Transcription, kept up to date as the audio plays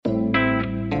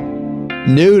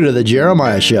New to the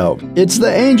Jeremiah Show, it's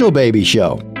the Angel Baby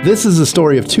Show. This is the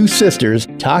story of two sisters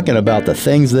talking about the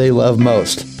things they love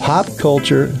most: pop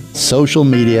culture, social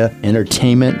media,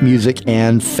 entertainment, music,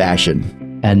 and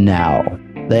fashion. And now,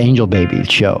 the Angel Baby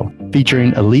Show,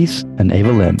 featuring Elise and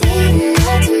Ava Lynn.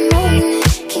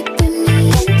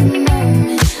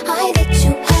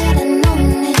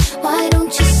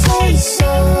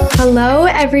 Hello,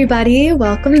 everybody.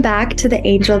 Welcome back to the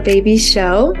Angel Baby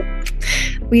Show.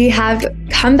 We have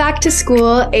come back to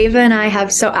school. Ava and I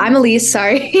have, I'm Elise,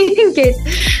 sorry.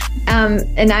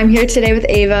 And I'm here today with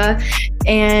Ava.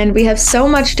 And we have so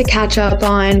much to catch up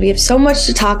on. We have so much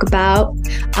to talk about.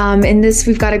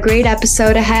 We've got a great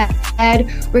episode ahead.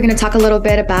 We're going to talk a little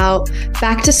bit about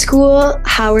back to school,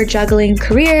 how we're juggling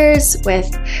careers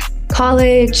with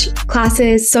college,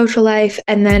 classes, social life,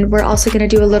 and then we're also going to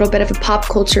do a little bit of a pop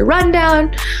culture rundown,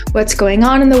 what's going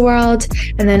on in the world.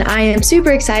 And then I am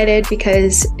super excited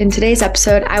because in today's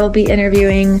episode, I will be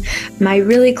interviewing my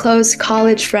really close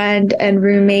college friend and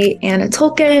roommate, Anna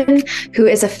Tolkien, who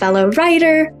is a fellow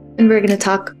writer. And we're going to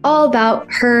talk all about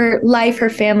her life, her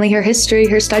family, her history,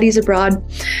 her studies abroad.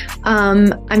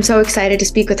 I'm so excited to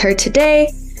speak with her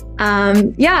today.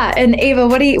 And Ava,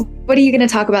 what are you going to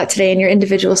talk about today in your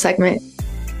individual segment?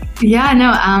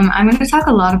 I'm going to talk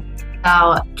a lot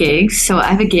about gigs. So I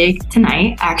have a gig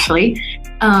tonight, actually,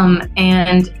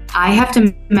 and I have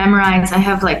to memorize. I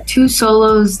have like 2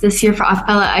 solos this year for a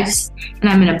cappella. And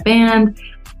I'm in a band,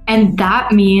 and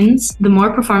that means the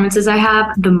more performances I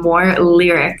have, the more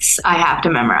lyrics I have to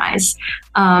memorize.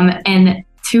 And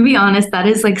to be honest, that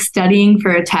is like studying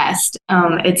for a test.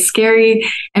 It's scary.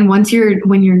 And when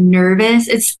you're nervous,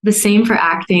 it's the same for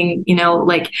acting,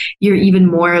 like you're even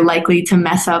more likely to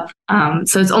mess up.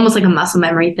 So it's almost like a muscle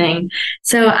memory thing.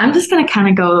 So I'm just going to kind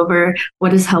of go over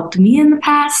what has helped me in the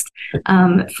past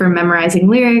for memorizing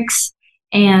lyrics.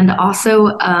 And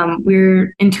also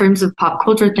we're in terms of pop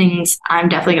culture things, I'm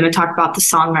definitely going to talk about the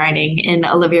songwriting in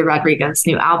Olivia Rodrigo's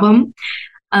new album.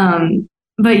 I'm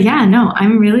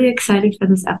really excited for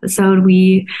this episode.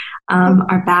 We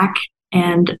are back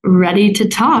and ready to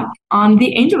talk on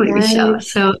the Angel Baby Show.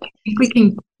 So I think we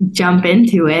can jump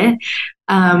into it.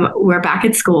 We're back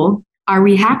at school. Are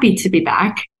we happy to be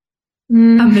back?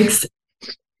 Mixed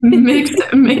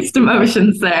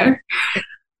emotions there.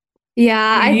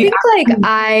 Yeah, I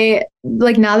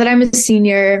think now that I'm a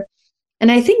senior,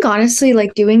 and I think honestly,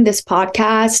 like doing this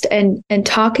podcast and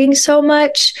talking so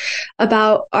much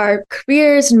about our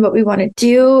careers and what we want to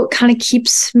do kind of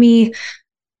keeps me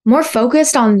more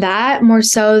focused on that more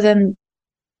so than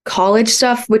college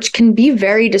stuff, which can be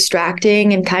very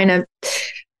distracting and kind of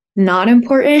not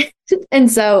important.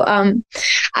 And so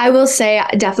I will say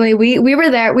definitely we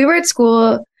were there. We were at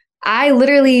school. I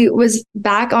literally was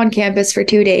back on campus for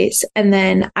 2 days, and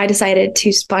then I decided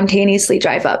to spontaneously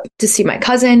drive up to see my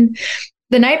cousin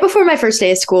the night before my first day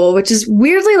of school, which is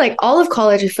weirdly like all of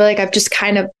college. I feel like I've just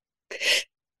kind of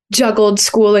juggled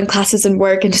school and classes and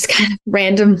work and just kind of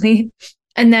randomly.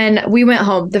 And then we went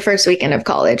home the first weekend of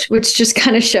college, which just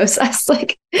kind of shows us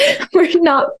like we're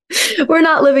not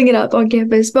living it up on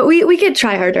campus, but we could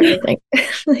try harder, I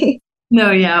think. No,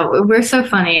 yeah, we're so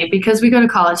funny because we go to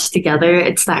college together.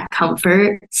 It's that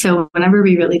comfort. So whenever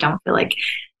we really don't feel like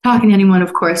talking to anyone,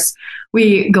 of course,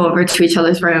 we go over to each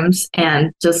other's rooms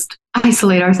and just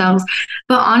isolate ourselves.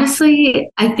 But honestly,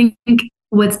 I think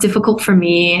what's difficult for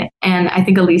me, and I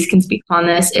think Elise can speak on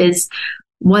this, is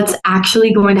what's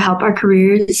actually going to help our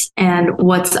careers and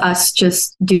what's us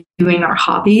just doing our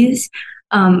hobbies.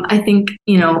 I think,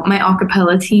 my a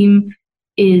cappella team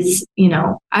is,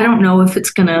 I don't know if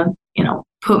it's going to,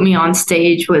 put me on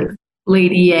stage with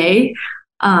Lady A.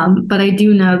 But I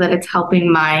do know that it's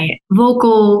helping my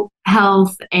vocal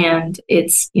health, and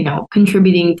it's,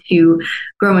 contributing to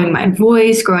growing my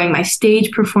voice, growing my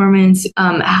stage performance,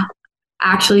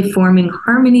 actually forming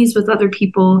harmonies with other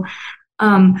people.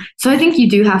 So I think you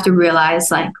do have to realize,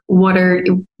 like, what are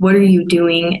you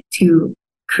doing to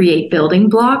create building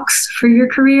blocks for your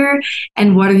career,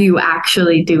 and what are you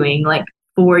actually doing, like,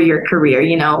 for your career,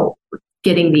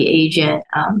 getting the agent,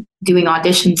 doing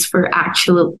auditions for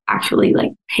actually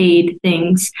like paid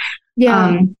things.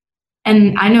 Yeah.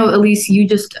 And I know, Elise, you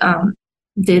just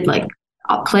did like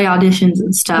play auditions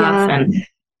and stuff. Yeah. And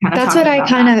that's what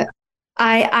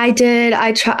I did.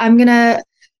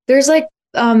 There's like,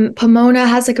 Pomona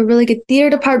has like a really good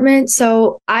theater department.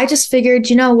 So I just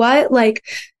figured, like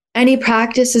any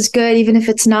practice is good, even if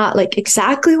it's not like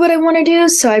exactly what I want to do.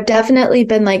 So I've definitely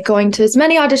been like going to as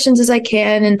many auditions as I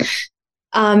can, and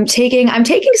I'm taking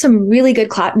some really good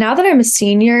class now that I'm a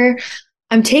senior.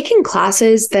 I'm taking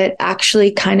classes that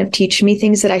actually kind of teach me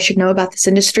things that I should know about this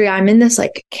industry. I'm in this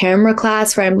like camera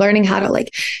class where I'm learning how to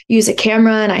like use a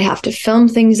camera, and I have to film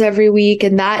things every week.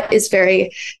 And that is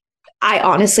I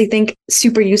honestly think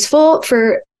super useful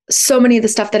for so many of the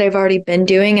stuff that I've already been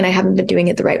doing, and I haven't been doing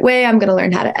it the right way. I'm going to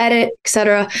learn how to edit,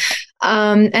 etc.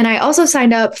 And I also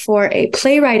signed up for a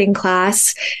playwriting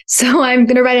class. So I'm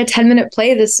going to write a 10-minute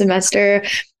play this semester.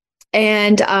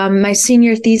 And my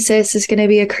senior thesis is going to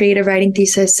be a creative writing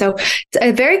thesis. So it's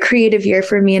a very creative year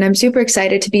for me. And I'm super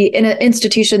excited to be in an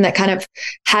institution that kind of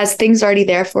has things already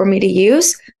there for me to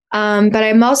use. But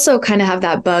I'm also kind of have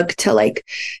that bug to like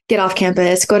get off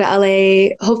campus, go to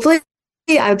LA. Hopefully,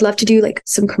 I would love to do like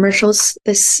some commercials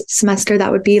this semester.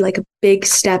 That would be like a big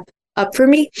step up for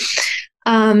me.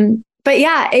 But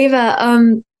yeah,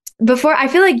 Ava, before, I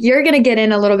feel like you're going to get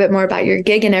in a little bit more about your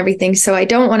gig and everything, so I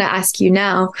don't want to ask you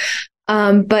now.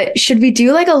 But should we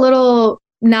do like a little,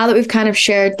 now that we've kind of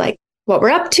shared like what we're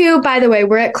up to? By the way,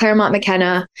 we're at Claremont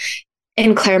McKenna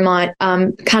in Claremont,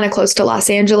 kind of close to Los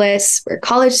Angeles. We're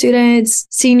college students,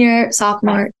 senior,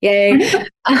 sophomore, yay.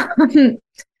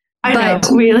 I know.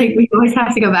 We always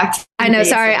have to go back to I know,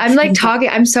 basics. Sorry. I'm like talking,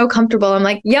 I'm so comfortable. I'm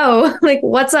like, yo, like,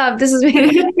 what's up? This is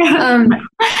me.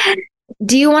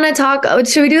 Do you want to talk?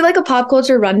 Should we do like a pop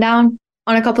culture rundown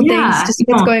on a couple things, just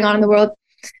what's going on in the world?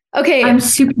 Okay. I'm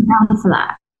super down for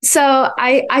that. So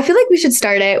I feel like we should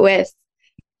start it with,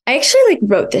 I actually like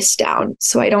wrote this down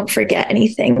so I don't forget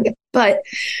anything, but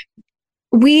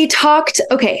we talked,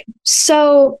 okay.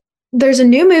 So there's a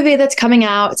new movie that's coming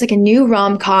out. It's like a new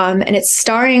rom-com, and it's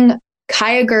starring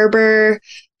Kaya Gerber.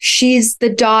 She's the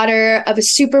daughter of a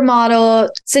supermodel,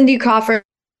 Cindy Crawford.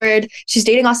 She's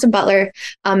dating Austin Butler.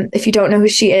 If you don't know who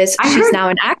she is, she's now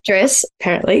an actress,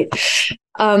 apparently.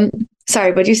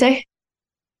 Sorry, what'd you say?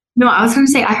 No, I was going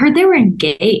to say, I heard they were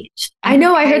engaged. I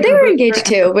know, I heard they were engaged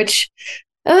too, which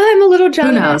I'm a little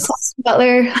jealous. Austin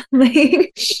Butler.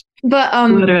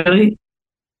 But literally.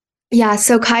 Yeah,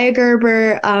 so Kaya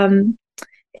Gerber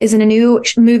is in a new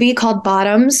movie called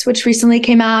Bottoms, which recently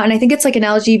came out. And I think it's like an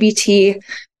LGBT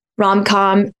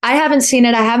rom-com. I haven't seen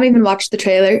it. I haven't even watched the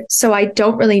trailer, so I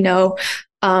don't really know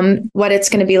what it's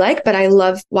going to be like, but I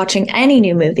love watching any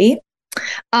new movie.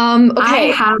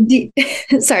 Okay.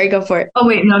 Sorry, go for it. Oh,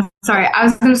 wait, no, sorry. I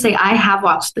was going to say, I have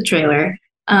watched the trailer.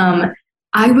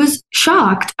 I was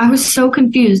shocked. I was so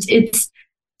confused. It's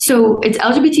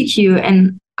LGBTQ,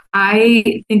 and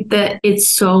I think that it's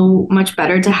so much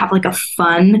better to have like a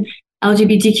fun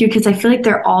LGBTQ, because I feel like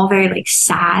they're all very like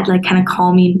sad, like kind of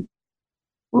call me.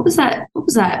 What was that?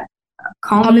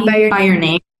 Call me by your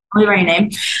name. Call me by your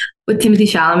name with Timothée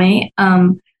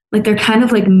Chalamet. Like they're kind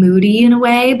of like moody in a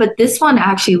way, but this one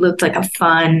actually looked like a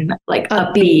fun, like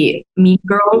upbeat Mean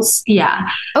Girls. Yeah.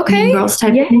 Okay. Mean Girls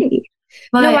type thing.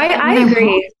 But no, I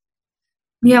agree.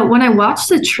 When I watched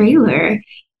the trailer,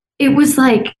 it was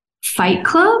like Fight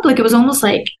Club. Like it was almost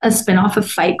like a spinoff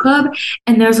of Fight Club.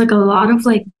 And there's like a lot of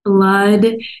like blood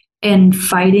and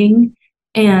fighting.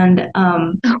 And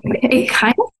it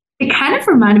kind of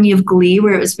reminded me of Glee,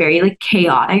 where it was very like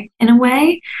chaotic in a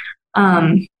way.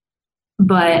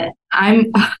 But I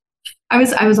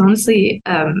was honestly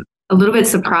a little bit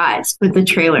surprised with the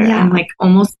trailer. Yeah. I'm like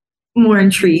almost more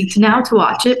intrigued now to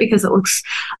watch it, because it looks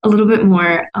a little bit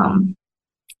more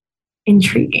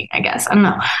intriguing, I guess. I don't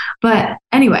know. But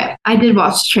anyway, I did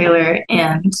watch the trailer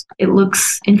and it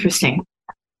looks interesting.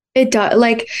 It does.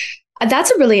 Like,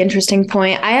 that's a really interesting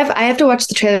point. I have to watch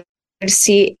the trailer to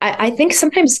see. I think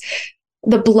sometimes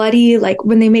the bloody, like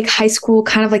when they make high school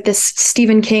kind of like this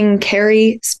Stephen King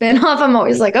Carrie spinoff, I'm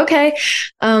always like, okay,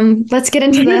 let's get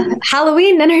into the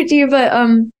Halloween energy. But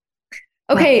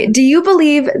okay, do you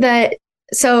believe that?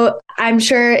 So I'm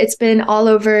sure it's been all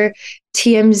over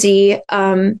TMZ.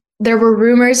 There were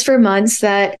rumors for months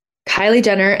that Kylie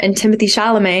Jenner and Timothée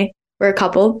Chalamet were a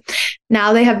couple.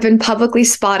 Now they have been publicly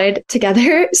spotted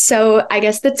together. So I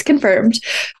guess that's confirmed.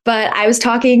 But I was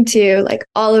talking to like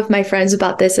all of my friends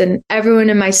about this, and everyone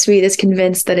in my suite is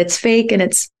convinced that it's fake and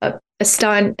it's a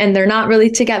stunt and they're not really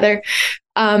together.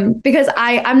 Because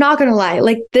I'm not going to lie,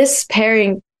 like this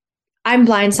pairing, I'm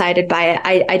blindsided by it.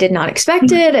 I did not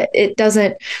expect it. It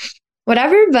doesn't,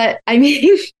 whatever. But I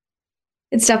mean,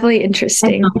 it's definitely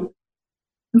interesting.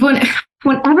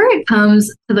 Whenever it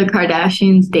comes to the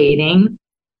Kardashians dating,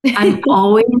 I'm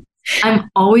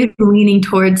always leaning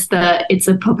towards it's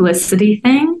a publicity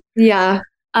thing. Yeah.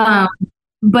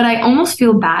 But I almost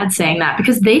feel bad saying that,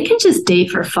 because they can just date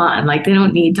for fun. Like they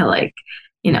don't need to like,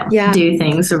 do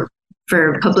things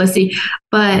for publicity.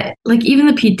 But like even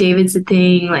the Pete Davidson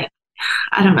thing, like,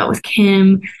 I don't know, with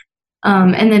Kim.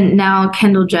 And then now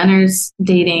Kendall Jenner's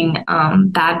dating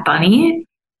Bad Bunny.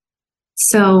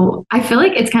 So I feel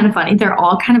like it's kind of funny. They're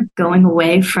all kind of going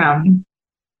away from,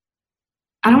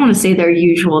 I don't want to say their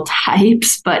usual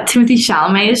types, but Timothée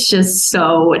Chalamet is just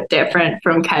so different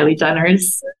from Kylie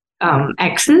Jenner's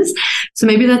exes. So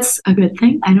maybe that's a good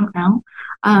thing. I don't know.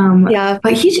 Yeah.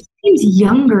 But he just seems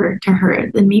younger to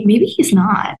her than me. Maybe he's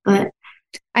not, but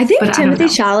I think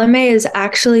Timothée Chalamet is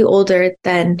actually older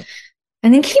than, I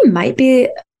think he might be,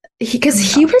 because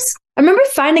he was, I remember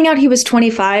finding out he was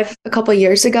 25 a couple of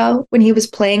years ago when he was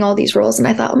playing all these roles. And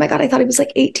I thought, oh my God, I thought he was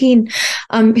like 18.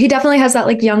 He definitely has that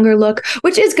like younger look,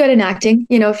 which is good in acting,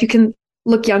 you know, if you can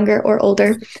look younger or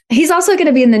older. He's also going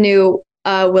to be in the new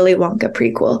Willy Wonka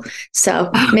prequel. So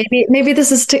maybe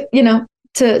this is to, you know,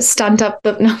 to stunt up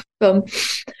the film.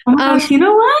 Oh my gosh, you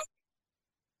know what?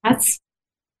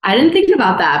 I didn't think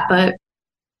about that, but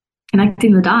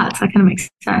connecting the dots, that kind of makes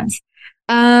sense.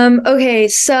 Okay,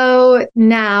 so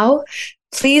now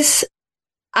please,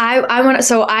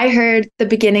 I heard the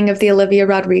beginning of the Olivia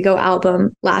Rodrigo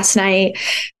album last night,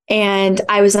 and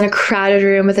I was in a crowded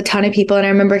room with a ton of people, and I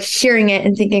remember hearing it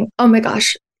and thinking, oh my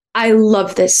gosh, I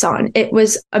love this song. It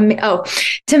was Timothée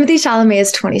Chalamet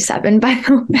is 27, by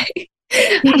the way.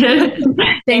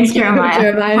 Thanks,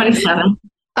 Jeremiah. 27.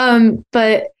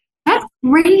 But that's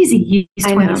crazy. He's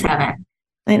 27.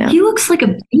 I know. He looks like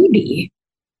a baby.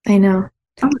 I know.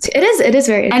 It is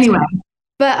very interesting. Anyway.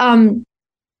 But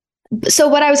so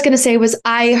what I was going to say was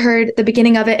I heard the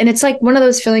beginning of it, and it's like one of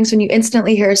those feelings when you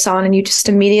instantly hear a song and you just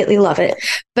immediately love it.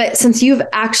 But since you've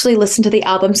actually listened to the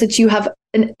album, since you have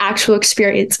an actual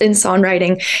experience in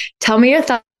songwriting, tell me your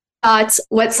thoughts.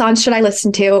 What songs should I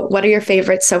listen to? What are your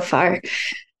favorites so far?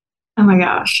 Oh my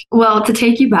gosh. Well, to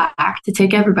take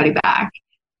everybody back,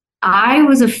 I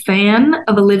was a fan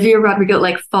of Olivia Rodrigo,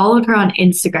 like followed her on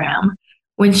Instagram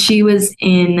when she was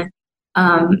in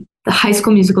the High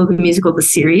School Musical, the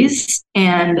series.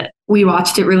 And we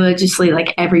watched it religiously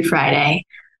like every Friday.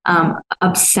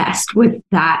 Obsessed with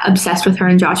her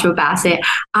and Joshua Bassett.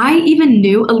 I even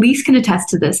knew, Elise can attest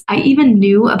to this, I even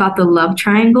knew about the love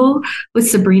triangle with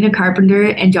Sabrina Carpenter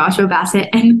and Joshua Bassett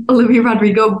and Olivia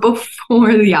Rodrigo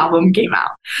before the album came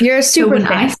out. You're a super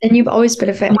fan, and you've always been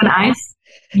a fan.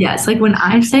 Yes, like when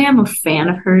I say I'm a fan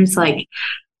of hers, like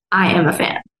I am a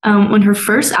fan. When her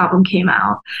first album came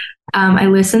out, I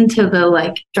listened to the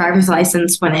like Driver's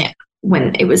License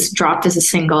when it was dropped as a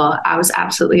single. I was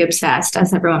absolutely obsessed,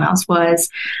 as everyone else was.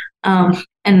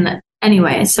 And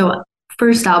anyway, so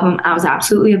first album, I was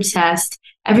absolutely obsessed.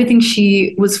 Everything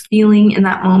she was feeling in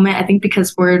that moment, I think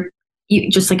because we're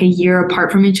just like a year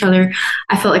apart from each other,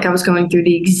 I felt like I was going through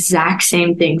the exact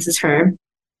same things as her.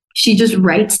 She just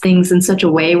writes things in such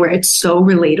a way where it's so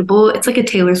relatable. It's like a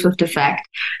Taylor Swift effect,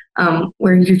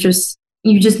 where you just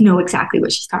know exactly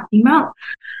what she's talking about.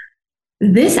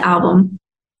 This album,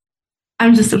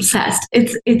 I'm just obsessed.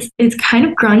 It's kind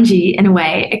of grungy in a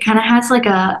way. It kind of has like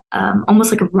a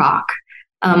almost like a rock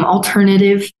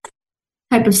alternative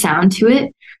type of sound to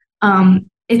it.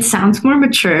 It sounds more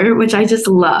mature, which I just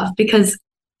love because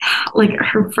like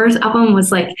her first album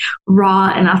was like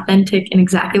raw and authentic and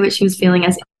exactly what she was feeling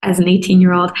as an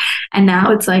 18-year-old. And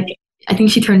now it's like, I think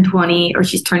she turned 20 or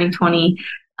she's turning 20.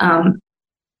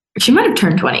 She might have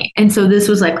turned 20. And so this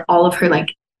was like all of her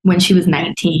like when she was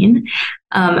 19,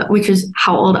 which is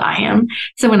how old I am.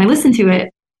 So when I listen to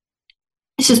it,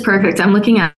 it's just perfect. I'm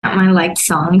looking at my liked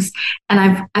songs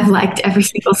and I've liked every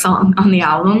single song on the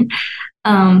album.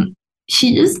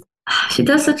 She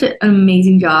does such an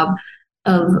amazing job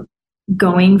of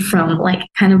going from like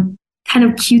kind of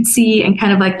cutesy and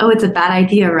kind of like, oh, it's a bad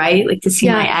idea, right? Like to see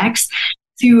my ex,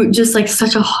 to just like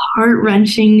such a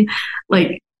heart-wrenching,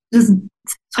 like just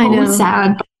so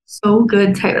sad, so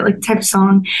good type of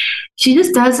song. She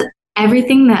just does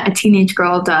everything that a teenage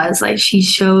girl does. Like she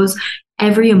shows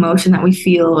every emotion that we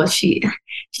feel. She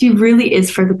really is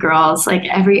for the girls. Like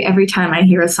every time I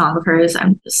hear a song of hers,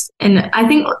 and I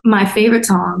think my favorite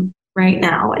song right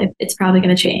now, it's probably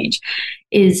going to change,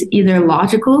 is either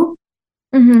Logical,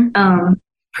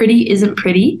 Pretty Isn't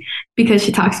Pretty, because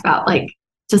she talks about like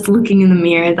just looking in the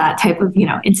mirror, that type of, you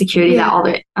know, insecurity that all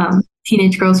the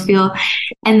teenage girls feel.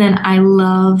 And then I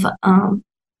love,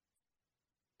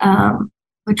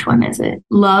 which one is it?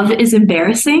 Love Is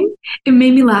Embarrassing. It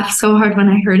made me laugh so hard when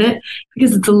I heard it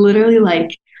because it's literally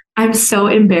like, I'm so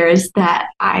embarrassed that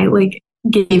I like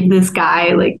gave this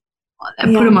guy like, I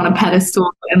put him on a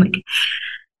pedestal, and like,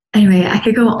 anyway, I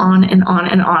could go on and on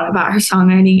and on about her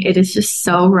songwriting. It is just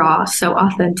so raw, so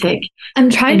authentic.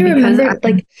 I'm trying to remember,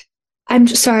 I'm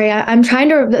sorry. I'm trying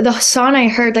to, the song I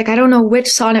heard, like, I don't know which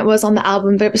song it was on the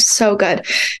album, but it was so good.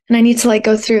 And I need to like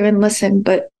go through and listen,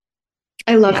 but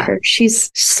I love her. She's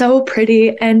so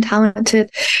pretty and talented.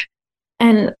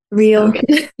 and real.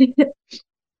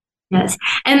 Yes.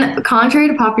 And contrary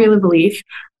to popular belief,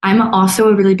 I'm also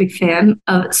a really big fan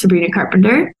of Sabrina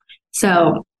Carpenter.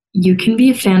 So you can be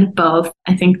a fan of both.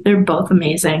 I think they're both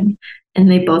amazing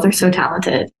and they both are so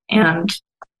talented. And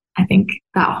I think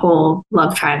that whole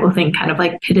love triangle thing kind of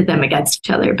like pitted them against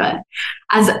each other. But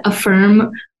as a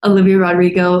firm Olivia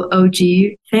Rodrigo OG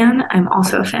fan, I'm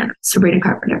also a fan of Sabrina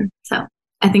Carpenter. So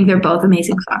I think they're both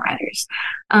amazing songwriters.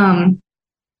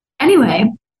 Anyway,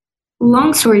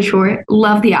 long story short,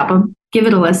 love the album. Give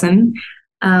it a listen.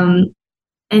 And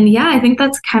yeah, I think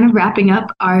that's kind of wrapping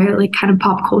up our like kind of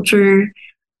pop culture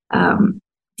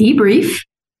debrief.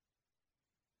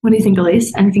 What do you think,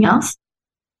 Elise? Anything else?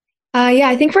 Yeah,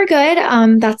 I think we're good.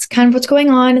 That's kind of what's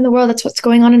going on in the world. That's what's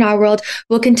going on in our world.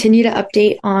 We'll continue to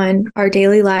update on our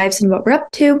daily lives and what we're up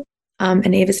to.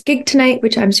 And Ava's gig tonight,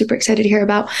 which I'm super excited to hear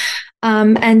about.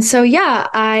 And so, yeah,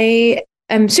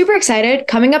 I'm super excited.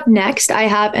 Coming up next, I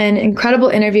have an incredible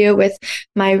interview with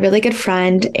my really good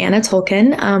friend, Anna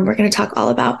Tolkien. We're going to talk all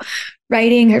about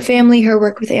writing, her family, her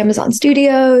work with Amazon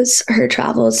Studios, her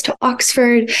travels to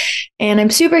Oxford. And I'm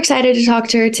super excited to talk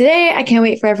to her today. I can't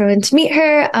wait for everyone to meet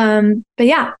her. But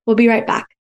yeah, we'll be right back.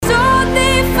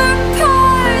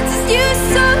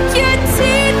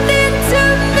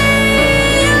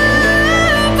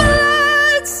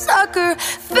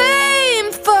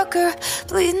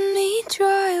 Bleeding me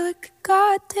dry like a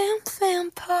goddamn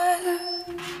vampire.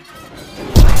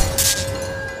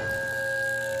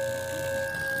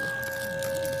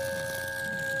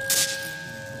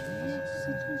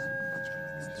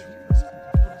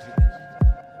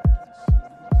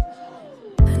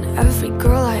 And every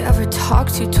girl I ever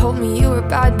talked to told me you were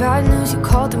bad, bad news. You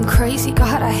called them crazy.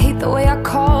 God, I hate the way I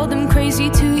called them crazy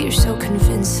too. You're so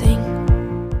convincing.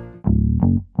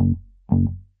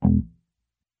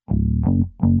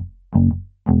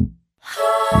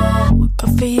 Well,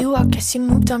 good for you, I guess you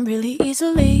moved on really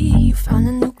easily. You found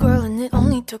a new girl and it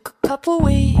only took a couple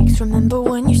weeks. Remember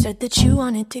when you said that you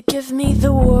wanted to give me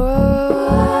the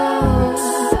world?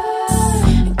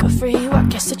 And good for you, I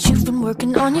guess that you've been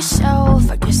working on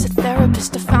yourself. I guess the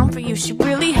therapist I found for you should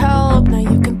really help. Now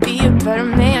you can be a better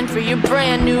man for your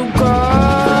brand new girl.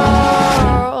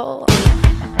 Well,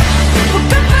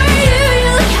 good for you,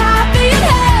 you look happy and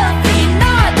healthy,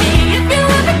 naughty, if you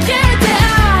ever cared to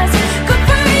ask. Good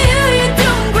for you, you're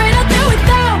doing great out there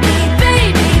without me,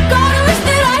 baby. God, I wish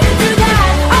that I could do that.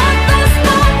 I lost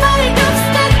my mind, I'm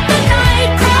spent the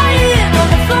night crying on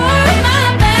the floor of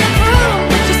my bedroom.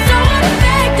 But you're so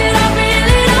unaffected, I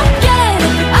really don't get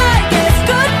it. I guess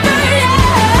good for you.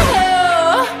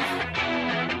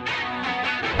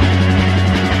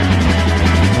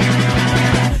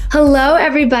 Hello,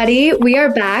 everybody. We are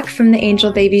back from the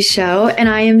Angel Baby Show, and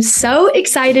I am so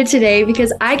excited today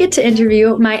because I get to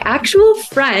interview my actual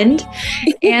friend,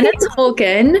 Anna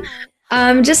Tolkien.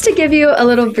 Just to give you a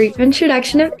little brief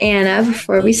introduction of Anna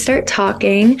before we start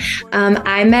talking,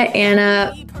 I met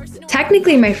Anna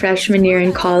technically my freshman year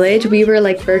in college. We were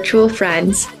like virtual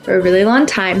friends for a really long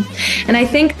time, and I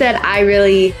think that I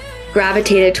really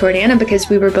gravitated toward Anna because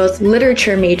we were both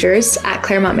literature majors at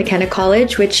Claremont McKenna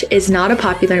College, which is not a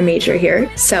popular major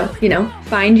here. So, you know,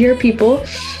 find your people.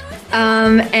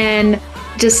 And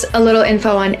just a little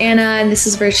info on Anna, and this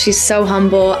is where she's so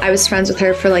humble. I was friends with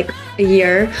her for like a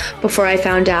year before I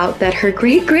found out that her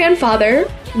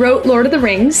great-grandfather wrote Lord of the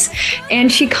Rings,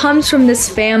 and she comes from this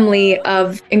family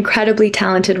of incredibly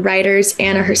talented writers.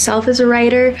 Anna herself is a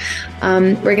writer.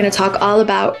 We're going to talk all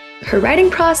about her writing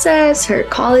process, her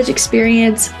college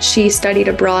experience. She studied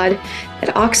abroad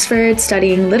at Oxford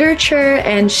studying literature,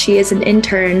 and she is an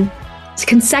intern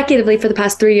consecutively for the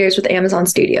past 3 years with Amazon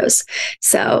Studios.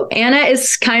 So Anna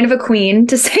is kind of a queen,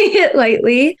 to say it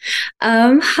lightly.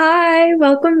 Hi,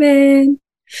 welcome in.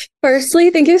 Firstly,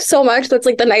 thank you so much. That's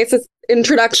like the nicest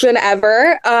introduction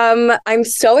ever. I'm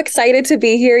so excited to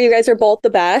be here. You guys are both the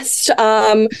best.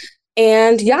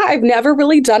 And yeah, I've never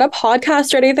really done a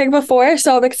podcast or anything before,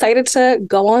 so I'm excited to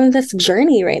go on this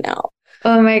journey right now.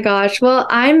 Oh my gosh. Well,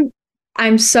 I'm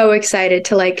so excited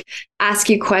to like ask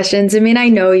you questions. I mean, I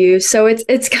know you, so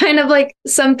it's kind of like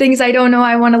some things I don't know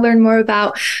I want to learn more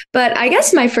about. But I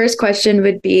guess my first question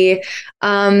would be,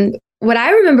 what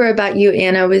I remember about you,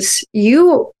 Anna, was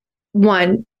you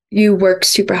work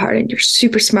super hard and you're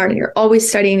super smart and you're always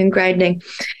studying and grinding.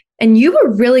 And you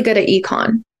were really good at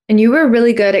econ. And you were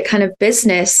really good at kind of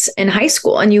business in high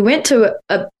school, and you went to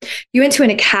an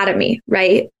academy,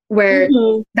 right? Where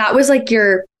that was like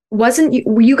you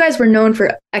guys were known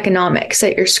for economics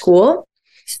at your school.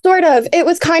 Sort of. It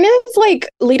was kind of like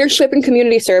leadership and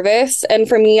community service. And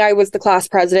for me, I was the class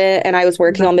president and I was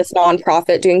working on this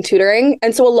nonprofit doing tutoring.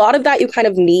 And so a lot of that you kind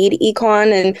of need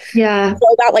econ and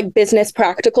all that like business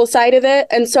practical side of it.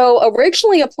 And so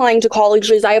originally applying to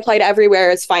colleges, I applied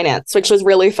everywhere as finance, which was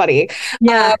really funny.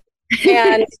 Yeah.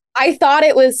 And I thought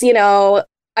it was,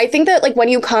 I think that like when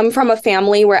you come from a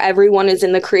family where everyone is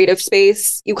in the creative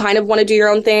space, you kind of want to do your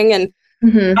own thing. And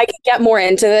I could get more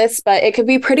into this, but it could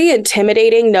be pretty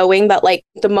intimidating knowing that like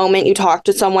the moment you talk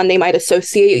to someone, they might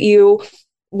associate you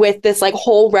with this like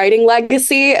whole writing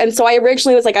legacy. And so I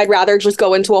originally was like, I'd rather just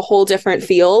go into a whole different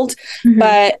field.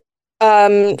 But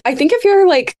I think if you're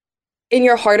like in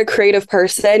your heart a creative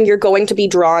person, you're going to be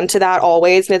drawn to that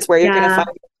always. And it's where you're going to find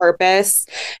your purpose.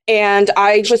 And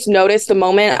I just noticed the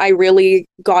moment I really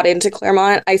got into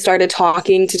Claremont, I started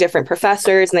talking to different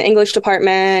professors in the English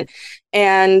department.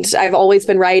 And I've always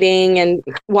been writing, and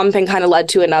one thing kind of led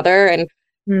to another, and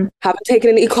haven't taken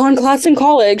an econ class in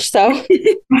college. So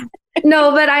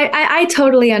no, but I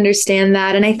totally understand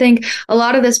that. And I think a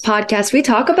lot of this podcast, we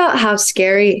talk about how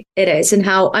scary it is and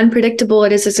how unpredictable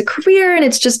it is as a career. And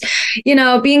it's just,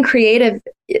 being creative,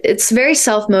 it's very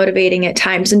self-motivating at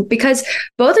times. And because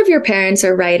both of your parents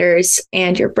are writers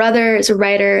and your brother is a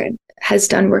writer, has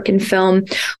done work in film,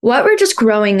 what were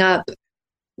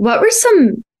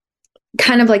some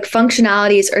kind of like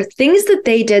functionalities or things that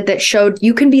they did that showed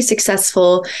you can be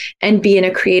successful and be in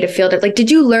a creative field? Like, did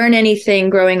you learn anything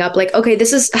growing up? Like, okay,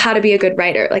 this is how to be a good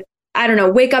writer. Like, I don't know,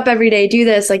 wake up every day, do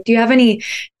this. Like, do you have any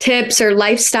tips or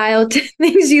lifestyle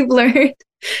things you've learned?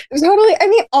 Totally. I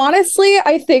mean, honestly,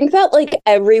 I think that like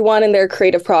everyone in their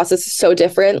creative process is so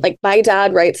different. Like my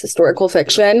dad writes historical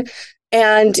fiction,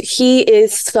 and he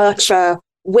is such a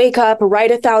wake up, write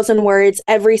 1,000 words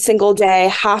every single day,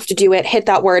 have to do it, hit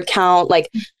that word count. Like,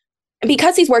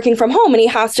 because he's working from home and he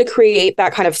has to create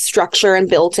that kind of structure and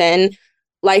built-in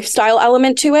lifestyle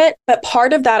element to it. But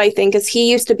part of that, I think, is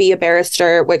he used to be a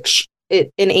barrister, which in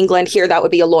England here, that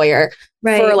would be a lawyer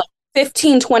for like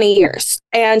 15, 20 years.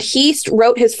 And he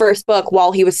wrote his first book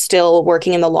while he was still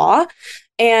working in the law.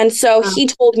 And so he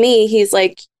told me, he's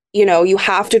like, you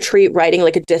have to treat writing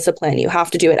like a discipline. You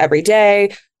have to do it every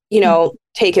day,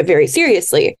 take it very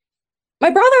seriously. My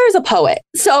brother is a poet.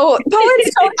 So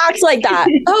poets don't act like that.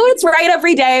 Poets write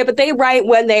every day, but they write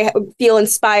when they feel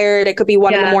inspired. It could be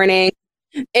 1 a.m.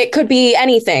 It could be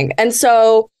anything. And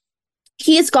so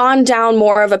he's gone down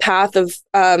more of a path of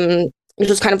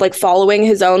just kind of like following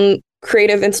his own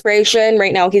creative inspiration.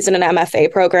 Right now, he's in an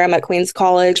MFA program at Queen's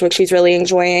College, which he's really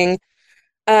enjoying.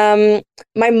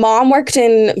 My mom worked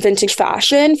in vintage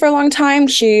fashion for a long time.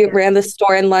 She ran this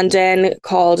store in London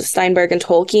called Steinberg and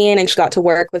Tolkien, and she got to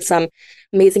work with some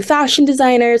amazing fashion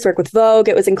designers, work with Vogue.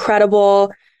 It was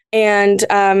incredible. And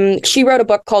she wrote a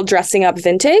book called Dressing Up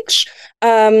Vintage,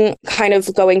 kind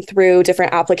of going through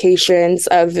different applications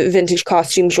of vintage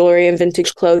costume jewelry and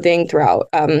vintage clothing throughout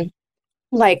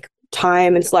like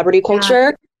time and celebrity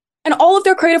culture. And all of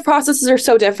their creative processes are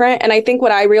so different. And I think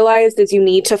what I realized is you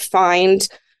need to find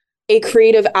a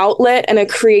creative outlet and a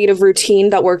creative routine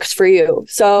that works for you.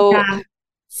 So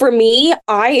for me,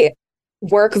 I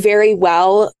work very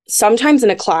well sometimes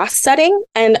in a class setting,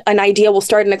 and an idea will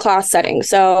start in a class setting.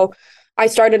 So I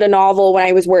started a novel when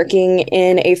I was working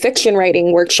in a fiction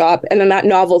writing workshop, and then that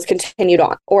novel's continued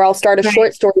on. Or I'll start a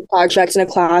short story project in a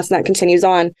class and that continues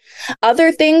on.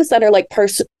 Other things that are like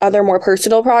other more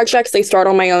personal projects, they start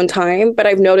on my own time. But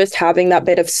I've noticed having that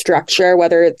bit of structure,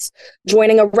 whether it's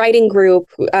joining a writing group,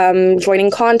 joining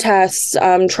contests,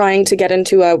 trying to get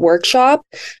into a workshop,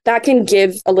 that can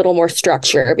give a little more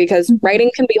structure, because writing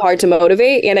can be hard to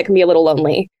motivate and it can be a little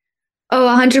lonely. Oh,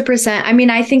 100%. I mean,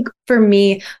 I think for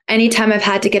me, anytime I've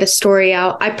had to get a story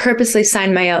out, I purposely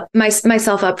sign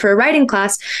myself up for a writing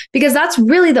class, because that's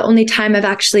really the only time I've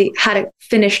actually had a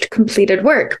finished, completed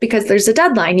work, because there's a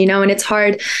deadline, and it's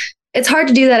hard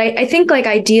to do that. I think like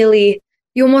ideally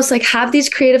you almost like have these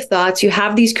creative thoughts, you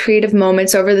have these creative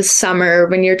moments over the summer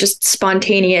when you're just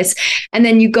spontaneous, and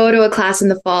then you go to a class in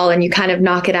the fall and you kind of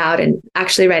knock it out and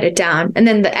actually write it down. And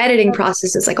then the editing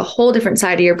process is like a whole different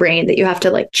side of your brain that you have to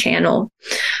like channel.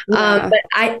 But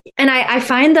I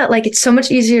find that like it's so much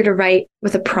easier to write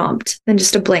with a prompt than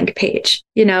just a blank page.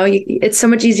 It's so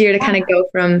much easier to kind of go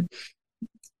from.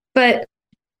 But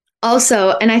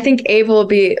also, and I think Ava will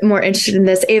be more interested in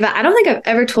this. Ava, I don't think I've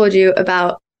ever told you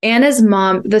about Anna's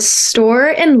mom, the store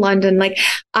in London. Like,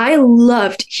 I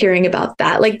loved hearing about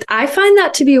that. Like, I find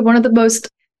that to be one of the most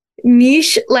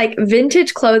niche, like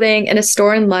vintage clothing in a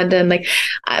store in London. Like,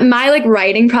 my like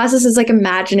writing process is like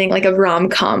imagining like a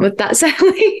rom-com with that sound.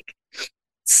 Like,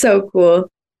 so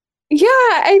cool. Yeah,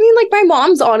 I mean, like my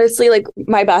mom's honestly like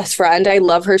my best friend. I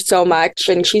love her so much,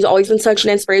 and she's always been such an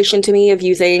inspiration to me of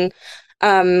using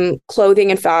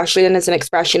clothing and fashion as an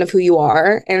expression of who you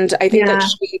are. And I think that Yeah.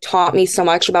 she taught me so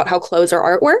much about how clothes are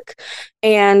artwork.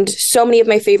 And so many of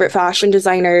my favorite fashion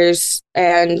designers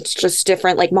and just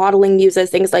different like modeling muses,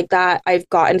 things like that, I've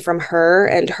gotten from her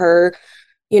and her,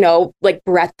 like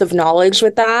breadth of knowledge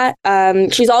with that.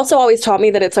 She's also always taught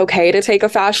me that it's okay to take a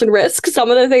fashion risk.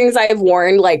 Some of the things I've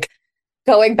worn, like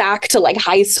going back to like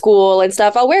high school and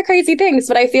stuff, I'll wear crazy things,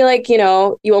 but I feel like, you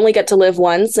only get to live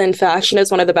once, and fashion is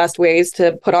one of the best ways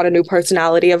to put on a new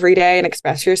personality every day and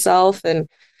express yourself. And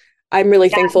I'm really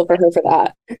thankful for her for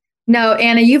that. No,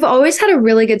 Anna, you've always had a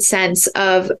really good sense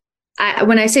of,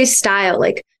 when I say style,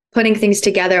 like putting things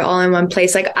together all in one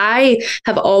place. Like I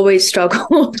have always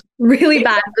struggled really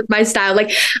bad with my style.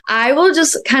 Like I will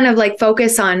just kind of like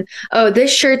focus on, oh,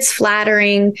 this shirt's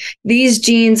flattering. These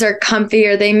jeans are comfy,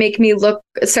 or they make me look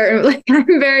a certain, like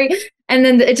and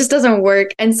then it just doesn't work.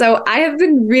 And so I have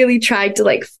been really trying to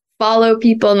like follow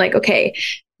people and like, okay,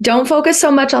 don't focus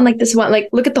so much on like this one, like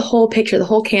look at the whole picture, the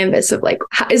whole canvas of like,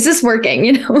 how, is this working?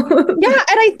 Yeah.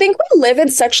 And I think we live in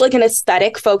such like an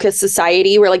aesthetic focused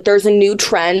society where like there's a new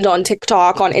trend on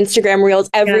TikTok, on Instagram Reels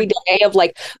every day of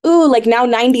like, ooh, like now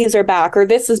 90s are back, or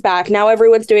this is back. Now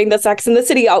everyone's doing the Sex and the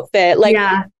City outfit. Like,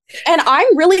 and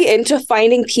I'm really into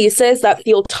finding pieces that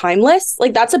feel timeless.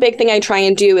 Like that's a big thing I try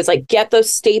and do is like get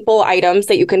those staple items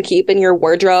that you can keep in your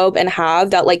wardrobe and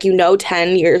have that, like,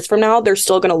 10 years from now, they're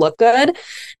still going to look good.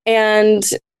 And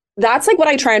that's like what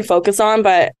I try and focus on.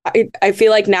 But I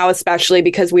feel like now, especially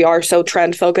because we are so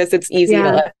trend focused, it's easy to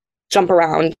like, jump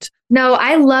around. No,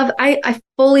 I love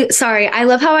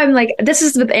how I'm like, this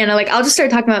is with Anna, like I'll just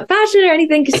start talking about fashion or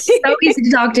anything because it's so easy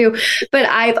to talk to. But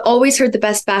I've always heard the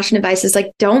best fashion advice is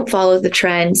like, don't follow the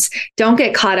trends. Don't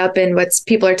get caught up in what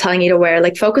people are telling you to wear.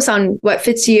 Like focus on what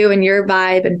fits you and your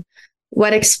vibe and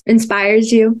what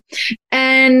inspires you.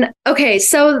 And okay,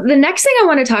 so the next thing I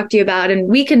want to talk to you about, and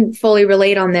we can fully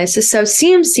relate on this, is so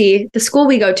CMC, the school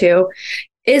we go to,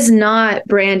 is not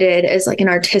branded as like an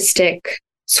artistic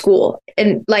school.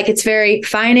 And like it's very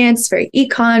finance, very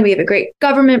econ. We have a great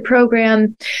government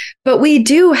program, but we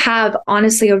do have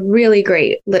honestly a really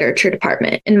great literature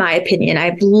department, in my opinion.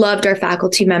 I've loved our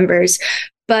faculty members,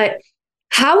 but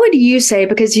how would you say,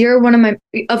 because you're one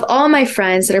of all my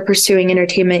friends that are pursuing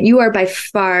entertainment, you are by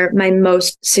far my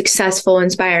most successful,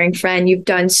 inspiring friend. You've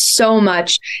done so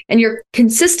much and you're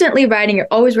consistently writing. You're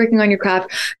always working on your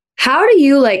craft. How do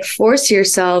you like force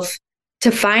yourself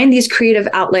to find these creative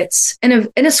outlets in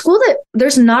a school that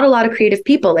there's not a lot of creative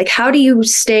people? Like, how do you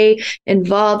stay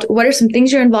involved? What are some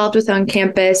things you're involved with on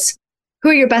campus? Who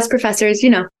are your best professors?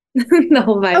 The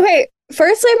whole vibe. Okay.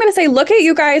 Firstly, I'm going to say, look at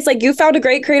you guys. Like you found a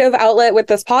great creative outlet with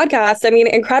this podcast. I mean,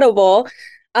 incredible.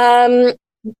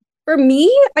 For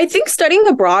me, I think studying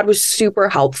abroad was super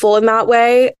helpful in that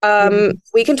way.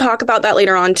 We can talk about that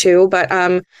later on too. But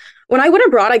when I went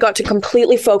abroad, I got to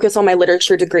completely focus on my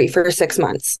literature degree for 6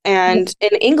 months. And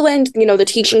in England, the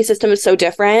teaching system is so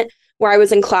different, where I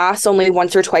was in class only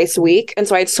once or twice a week. And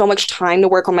so I had so much time to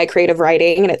work on my creative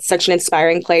writing. And it's such an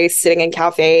inspiring place, sitting in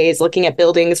cafes, looking at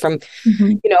buildings from,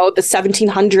 the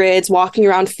 1700s, walking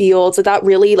around fields. That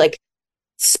really like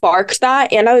sparked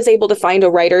that. And I was able to find a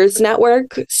writer's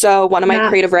network. So one of my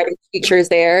creative writing teachers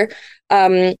there,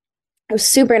 it was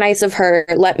super nice of her,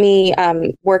 let me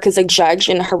work as a judge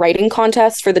in her writing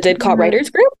contest for the Didcot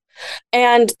Writers Group.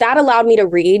 And that allowed me to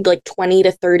read like 20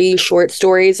 to 30 short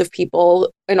stories of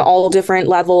people in all different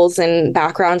levels and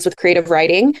backgrounds with creative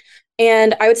writing.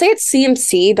 And I would say at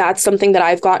CMC, that's something that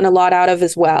I've gotten a lot out of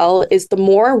as well, is the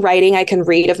more writing I can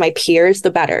read of my peers, the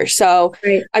better. So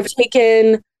I've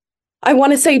taken, I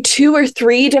want to say 2 or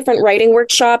 3 different writing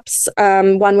workshops,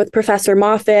 one with Professor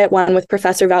Moffat, one with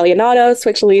Professor Valianatos,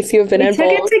 which Elise, you have been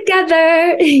involved. Took it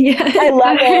together. Yeah. I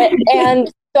love it.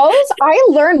 And those, I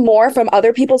learn more from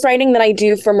other people's writing than I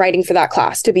do from writing for that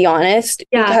class, to be honest.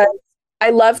 Yeah. Because I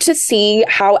love to see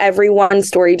how everyone's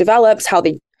story develops, how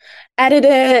they edit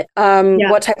it,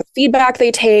 what type of feedback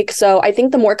they take. So I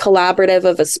think the more collaborative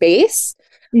of a space.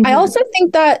 I also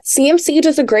think that CMC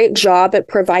does a great job at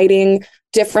providing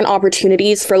different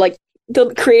opportunities for like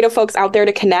the creative folks out there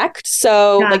to connect.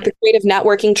 So like the creative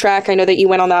networking track, I know that you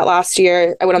went on that last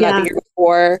year. I went on that the year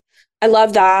before. I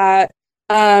love that.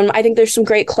 I think there's some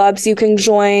great clubs you can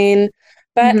join.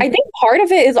 But I think part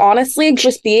of it is honestly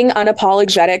just being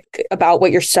unapologetic about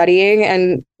what you're studying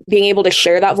and being able to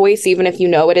share that voice, even if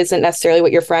it isn't necessarily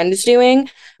what your friend is doing.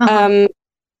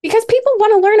 Because people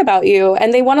want to learn about you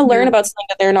and they want to learn about something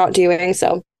that they're not doing.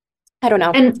 So I don't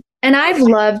know. And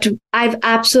I've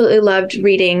absolutely loved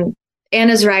reading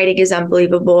Anna's writing is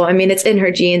unbelievable. I mean, it's in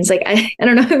her genes. Like, I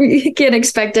don't know, you can't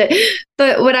expect it.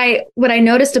 But what I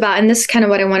noticed about, and this is kind of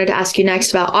what I wanted to ask you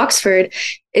next about Oxford,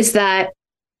 is that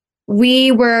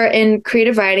we were in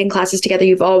creative writing classes together.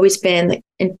 You've always been like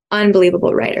an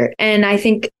unbelievable writer. And I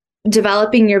think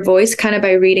developing your voice kind of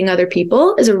by reading other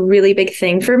people is a really big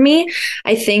thing for me.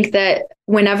 I think that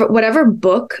whatever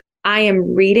book I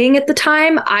am reading at the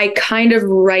time, I kind of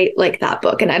write like that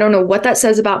book. And I don't know what that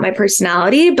says about my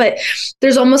personality, but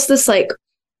there's almost this like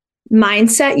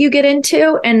mindset you get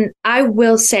into. And I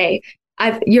will say,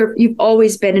 you've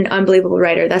always been an unbelievable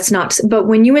writer. That's not, but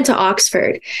when you went to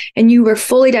Oxford and you were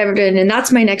fully diverted in, and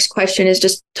that's my next question, is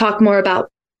just talk more about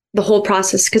the whole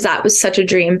process, because that was such a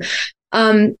dream.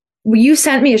 You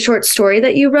sent me a short story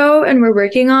that you wrote and were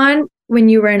working on when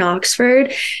you were in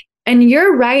Oxford, and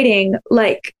you're writing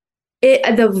like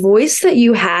the voice that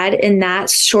you had in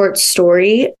that short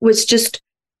story was just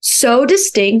so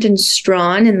distinct and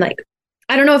strong, and like,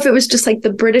 I don't know if it was just like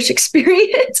the British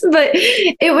experience, but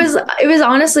it was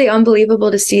honestly unbelievable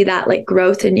to see that like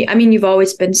growth in you. I mean, you've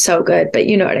always been so good, but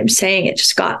you know what I'm saying? It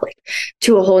just got like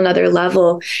to a whole nother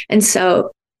level. And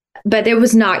so, but it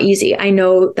was not easy. I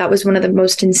know that was one of the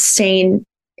most insane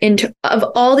of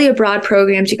all the abroad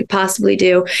programs you could possibly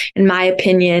do. In my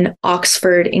opinion,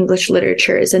 Oxford English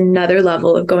literature is another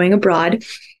level of going abroad.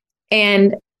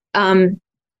 And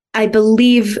I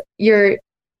believe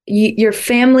your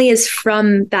family is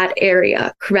from that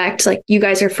area, correct? Like you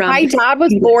guys are from. My dad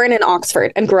was born in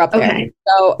Oxford and grew up there. Okay.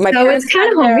 So my parents it's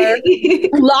kind of homey.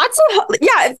 Lots of,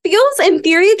 it feels, in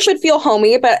theory, it should feel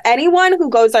homey, but anyone who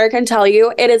goes there can tell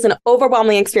you it is an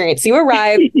overwhelming experience. You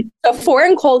arrive, a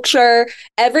foreign culture,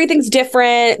 everything's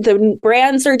different, the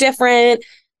brands are different.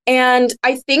 And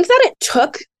I think that it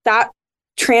took that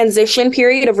transition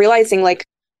period of realizing like,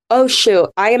 oh, shoot,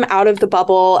 I am out of the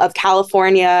bubble of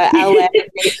California, LA,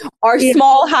 our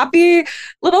small, happy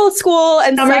little school.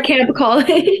 And summer camp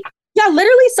college. Yeah,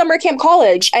 literally summer camp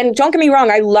college. And don't get me wrong,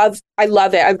 I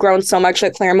love it. I've grown so much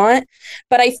at Claremont.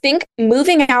 But I think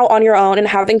moving out on your own and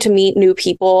having to meet new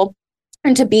people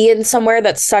and to be in somewhere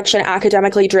that's such an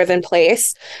academically driven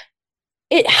place,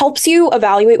 it helps you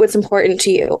evaluate what's important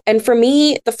to you. And for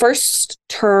me, the first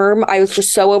term, I was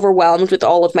just so overwhelmed with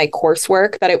all of my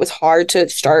coursework that it was hard to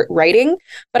start writing.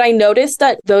 But I noticed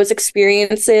that those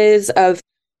experiences of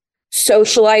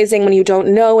socializing when you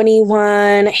don't know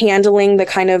anyone, handling the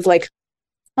kind of like,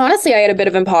 honestly, I had a bit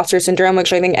of imposter syndrome,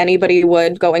 which I think anybody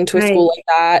would going to a school like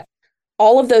that.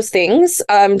 All of those things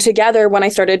together, when I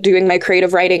started doing my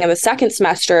creative writing in the second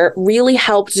semester, really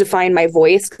helped define my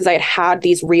voice because I had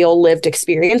these real lived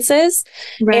experiences.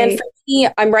 Right. And for me,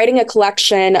 I'm writing a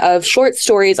collection of short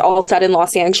stories all set in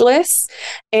Los Angeles.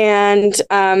 And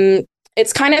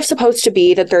it's kind of supposed to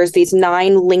be that there's these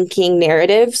 9 linking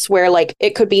narratives where like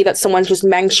it could be that someone's just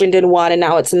mentioned in one and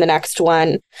now it's in the next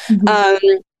one.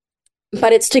 Mm-hmm.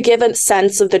 But it's to give a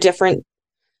sense of the different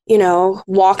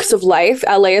walks of life.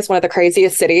 LA is one of the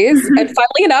craziest cities. And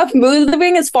funnily enough,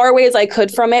 moving as far away as I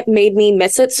could from it made me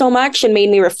miss it so much and made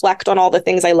me reflect on all the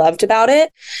things I loved about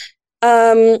it.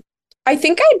 I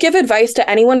think I'd give advice to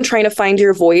anyone trying to find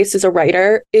your voice as a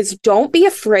writer is don't be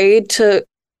afraid to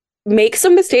make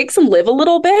some mistakes and live a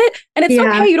little bit. And it's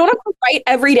okay. You don't have to write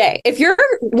every day. If you're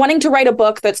wanting to write a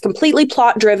book that's completely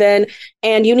plot driven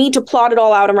and you need to plot it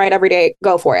all out and write every day,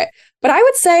 go for it. But I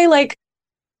would say like,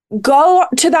 go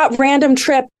to that random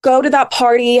trip, go to that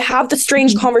party, have the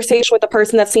strange conversation with the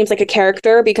person that seems like a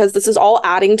character, because this is all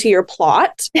adding to your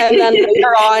plot. And then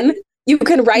later on, you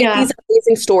can write these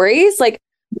amazing stories. Like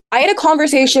I had a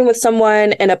conversation with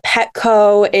someone in a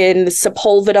Petco in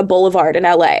Sepulveda Boulevard in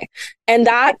LA. And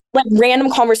that like random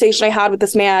conversation I had with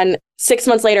this man 6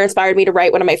 months later inspired me to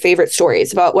write one of my favorite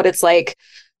stories about what it's like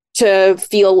to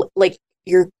feel like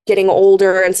you're getting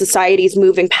older and society's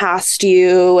moving past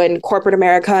you and corporate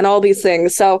America and all these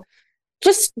things. So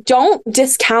just don't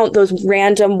discount those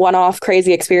random one-off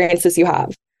crazy experiences you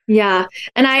have. Yeah.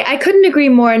 And I couldn't agree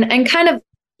more. And kind of,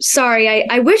 sorry,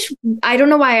 I wish, I don't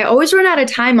know why I always run out of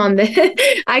time on this.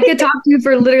 I could talk to you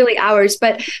for literally hours,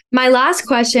 but my last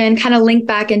question kind of linked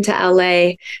back into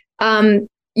LA.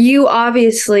 You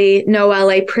obviously know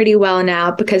LA pretty well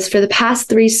now because for the past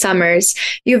 3 summers,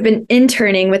 you've been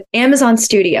interning with Amazon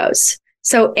Studios.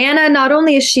 So Anna, not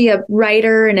only is she a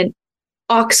writer and an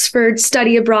Oxford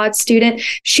study abroad student,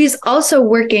 she's also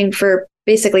working for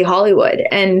basically Hollywood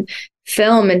and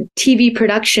film and TV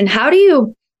production.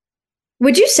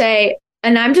 Would you say,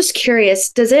 and I'm just curious,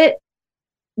 does it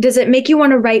does it make you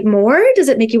want to write more? Does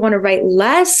it make you want to write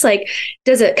less? Like,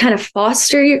 does it kind of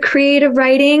foster your creative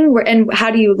writing? And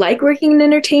how do you like working in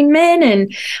entertainment?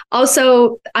 And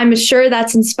also, I'm sure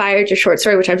that's inspired your short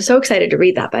story, which I'm so excited to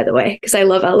read that, by the way, because I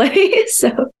love LA. So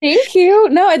Thank you.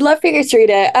 No, I'd love for you guys to read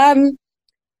it.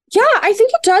 Yeah, I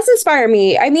think it does inspire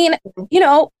me. I mean,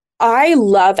 I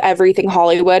love everything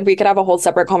Hollywood. We could have a whole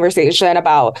separate conversation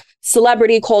about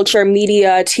celebrity culture,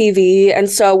 media, TV. And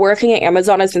so working at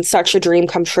Amazon has been such a dream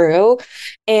come true.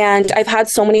 And I've had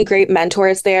so many great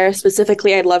mentors there.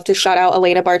 Specifically, I'd love to shout out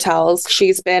Elena Bartels.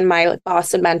 She's been my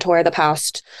boss and mentor the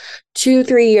past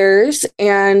 2-3 years.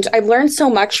 And I've learned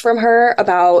so much from her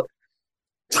about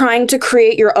trying to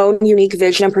create your own unique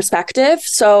vision and perspective.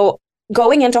 So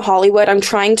going into Hollywood, I'm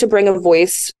trying to bring a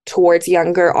voice towards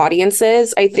younger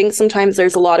audiences. I think sometimes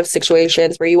there's a lot of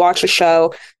situations where you watch a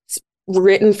show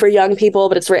written for young people,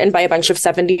 but it's written by a bunch of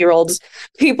 70-year-old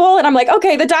people. And I'm like,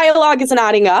 okay, the dialogue isn't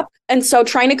adding up. And so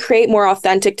trying to create more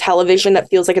authentic television that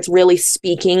feels like it's really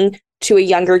speaking to a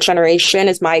younger generation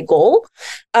is my goal.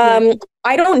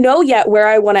 I don't know yet where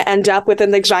I want to end up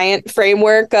within the giant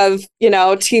framework of,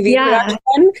 TV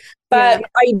production. But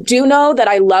I do know that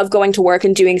I love going to work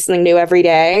and doing something new every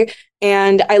day.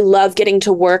 And I love getting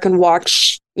to work and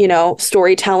watch,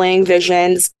 storytelling,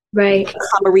 visions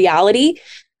become a reality.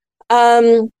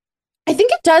 I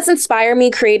think it does inspire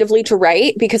me creatively to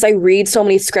write because I read so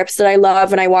many scripts that I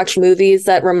love and I watch movies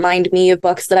that remind me of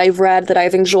books that I've read that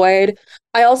I've enjoyed.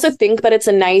 I also think that it's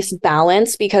a nice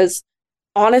balance because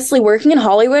honestly, working in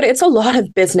Hollywood, it's a lot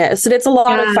of business and it's a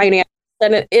lot of finance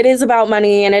and it is about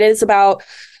money and it is about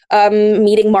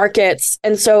meeting markets.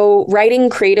 And so writing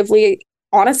creatively,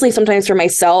 honestly, sometimes for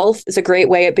myself is a great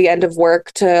way at the end of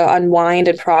work to unwind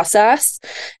and process.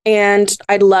 And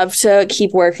I'd love to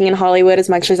keep working in Hollywood as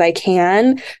much as I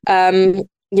can.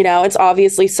 It's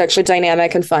obviously such a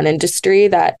dynamic and fun industry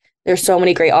that there's so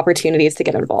many great opportunities to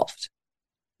get involved.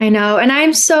 I know. And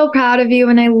I'm so proud of you.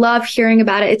 And I love hearing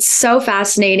about it. It's so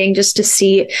fascinating just to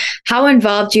see how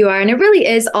involved you are. And it really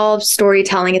is all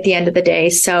storytelling at the end of the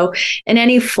day. So in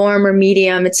any form or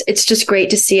medium, it's just great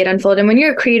to see it unfold. And when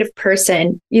you're a creative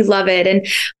person, you love it.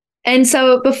 And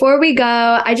so before we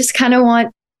go, I just kind of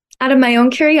want, out of my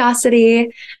own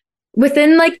curiosity,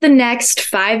 within like the next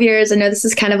 5 years, I know this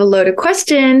is kind of a loaded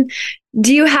question.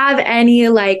 Do you have any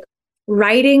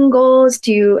writing goals?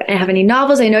 Do you have any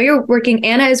novels? I know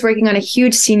Anna is working on a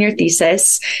huge senior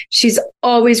thesis. She's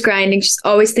always grinding. She's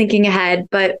always thinking ahead.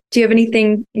 But do you have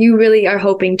anything you really are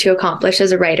hoping to accomplish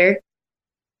as a writer?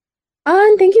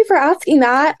 Thank you for asking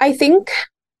that. I think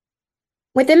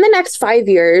within the next 5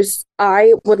 years,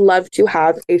 I would love to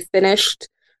have a finished,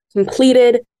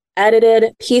 completed,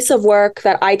 edited piece of work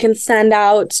that I can send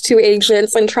out to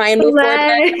agents and try and move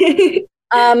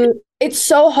forward. It's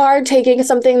so hard taking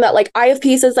something that I have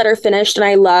pieces that are finished and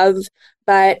I love,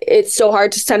 but it's so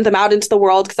hard to send them out into the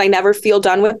world because I never feel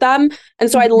done with them.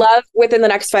 And so I'd love within the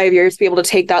next 5 years to be able to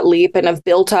take that leap and have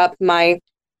built up my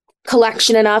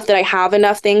collection enough that I have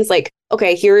enough things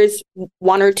okay, here's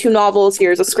 1 or 2 novels,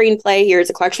 here's a screenplay,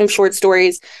 here's a collection of short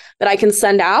stories that I can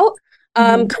send out.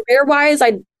 Career-wise,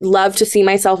 I'd love to see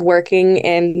myself working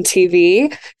in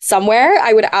TV somewhere.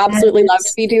 I would absolutely love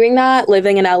to be doing that,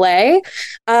 living in LA.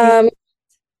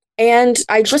 And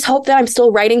I just hope that I'm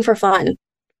still writing for fun.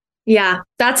 Yeah,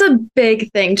 that's a big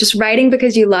thing. Just writing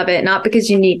because you love it, not because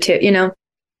you need to,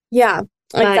 Yeah,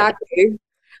 exactly.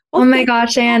 Oh my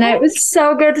gosh, Anna, it was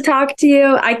so good to talk to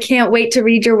you. I can't wait to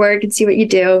read your work and see what you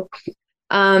do.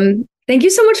 Thank you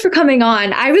so much for coming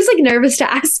on. I was nervous to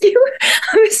ask you.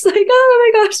 I was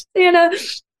oh my gosh, Anna.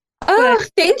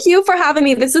 Thank you for having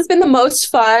me. This has been the most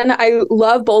fun. I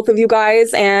love both of you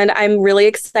guys, and I'm really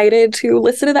excited to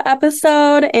listen to the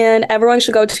episode, and everyone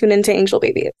should go tune into Angel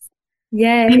Babies.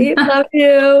 Yay. Love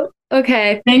you.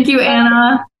 Okay. Thank you,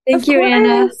 Anna. Thank you,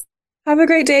 Anna. Have a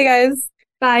great day, guys.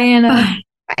 Bye, Anna.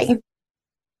 Bye.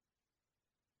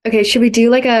 Okay, should we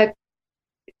do a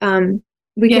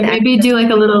maybe do a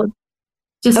little,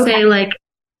 just say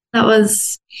that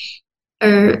was,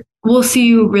 or we'll see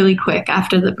you really quick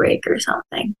after the break or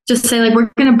something. Just say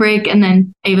we're going to break and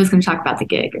then Ava's going to talk about the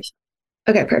gig or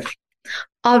something. Okay, perfect.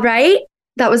 All right.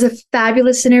 That was a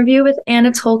fabulous interview with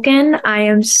Anna Tolkien. I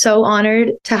am so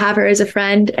honored to have her as a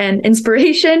friend and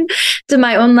inspiration to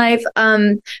my own life.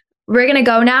 We're going to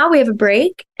go now. We have a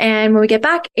break. And when we get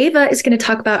back, Ava is going to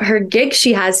talk about her gig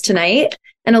she has tonight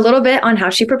and a little bit on how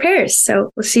she prepares.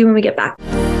 So we'll see you when we get back.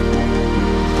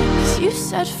 You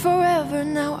said forever,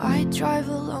 now I drive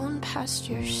alone past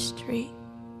your street.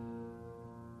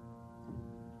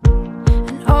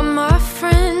 And all my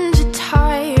friends are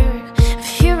tired of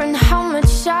hearing how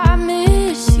much I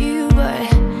miss you,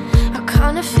 but I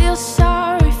kind of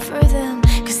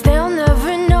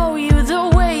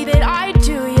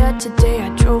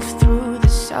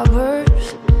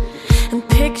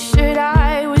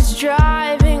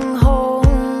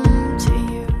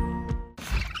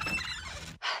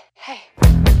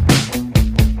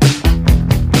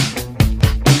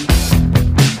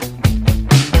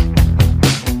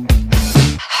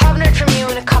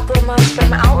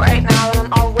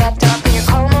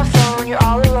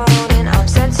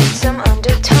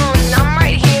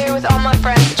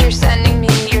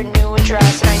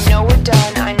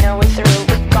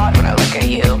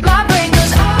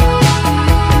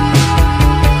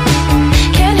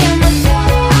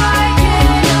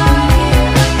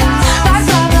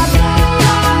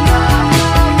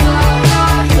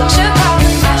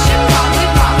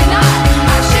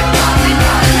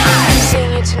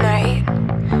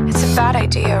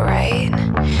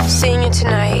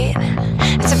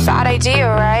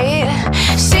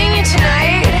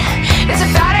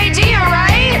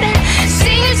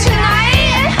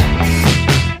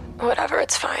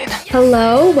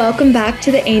Hello, welcome back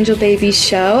to the Angel Baby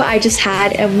Show. I just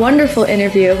had a wonderful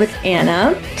interview with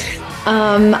Anna.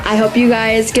 I hope you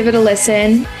guys give it a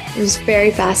listen. It was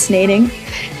very fascinating.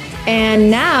 And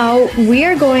now we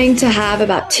are going to have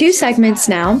about 2 segments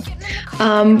now.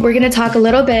 We're going to talk a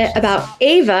little bit about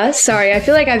Ava. Sorry, I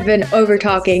feel like I've been over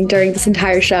talking during this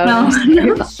entire show. No. I'm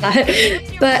sorry about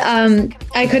that. But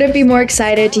I couldn't be more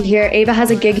excited to hear Ava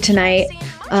has a gig tonight.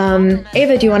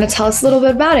 Ava, do you want to tell us a little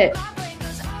bit about it?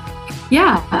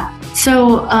 Yeah.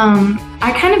 So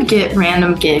I kind of get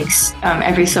random gigs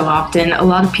every so often. A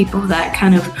lot of people that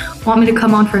kind of want me to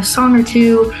come on for a song or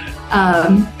two.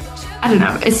 I don't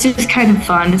know. It's just kind of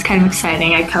fun. It's kind of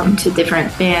exciting. I come to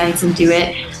different bands and do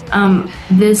it.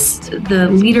 The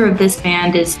leader of this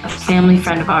band is a family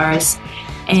friend of ours,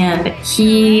 and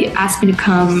he asked me to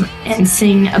come and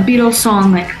sing a Beatles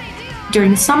song like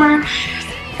during the summer.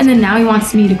 And then now he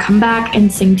wants me to come back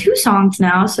and sing 2 songs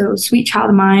now. So Sweet Child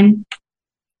of Mine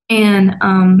and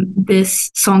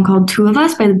this song called Two of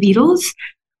Us by the Beatles.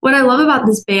 What I love about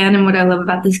this band and what I love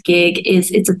about this gig is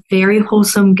it's a very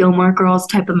wholesome Gilmore Girls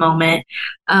type of moment.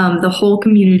 The whole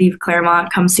community of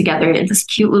Claremont comes together in this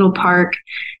cute little park,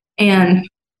 and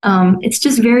it's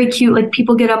just very cute. Like,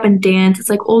 people get up and dance. It's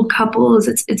like old couples.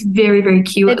 It's very, very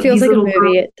cute. It feels These like a little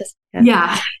movie.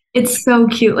 Yeah, it's so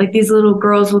cute. Like, these little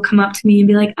girls will come up to me and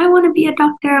be like, I want to be a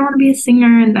doctor. I want to be a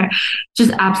singer. And they're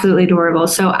just absolutely adorable.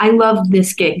 So I love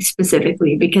this gig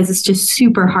specifically because it's just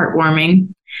super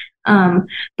heartwarming.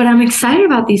 But I'm excited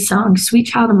about these songs. Sweet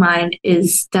Child of Mine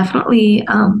is definitely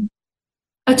a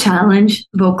challenge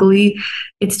vocally.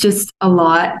 It's just a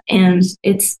lot, and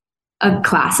it's a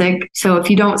classic. So if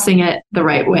you don't sing it the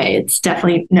right way, it's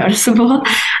definitely noticeable.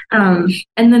 And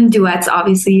then duets,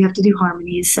 obviously you have to do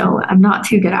harmonies. So I'm not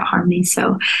too good at harmonies.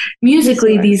 So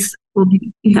musically, these will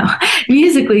be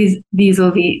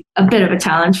a bit of a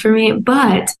challenge for me.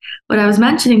 But what I was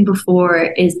mentioning before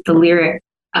is the lyric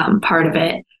part of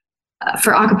it.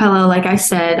 For a cappella, like I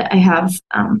said, I have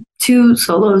 2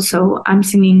 solos. So I'm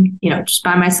singing, just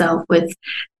by myself with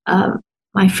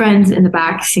my friends in the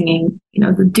back singing,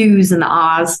 the do's and the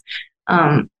ahs.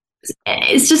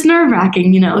 It's just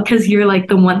nerve-wracking, because you're like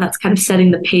the one that's kind of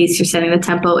setting the pace, you're setting the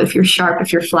tempo. If you're sharp,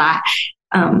 if you're flat,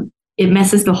 it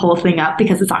messes the whole thing up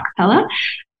because it's a cappella.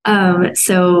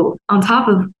 So on top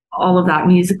of all of that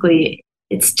musically,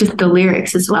 it's just the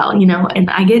lyrics as well,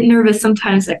 and I get nervous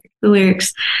sometimes. I pick the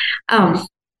lyrics.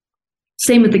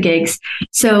 Same with the gigs.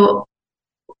 So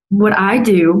what I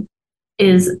do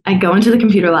is I go into the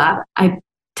computer lab, I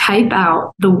type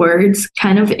out the words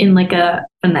kind of in like a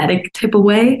phonetic type of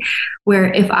way,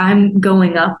 where if I'm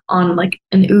going up on like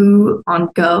an ooh on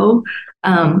go,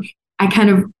 I kind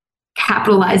of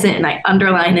capitalize it and I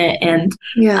underline it. And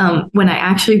when I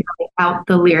actually write out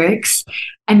the lyrics,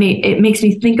 it makes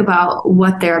me think about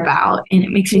what they're about, and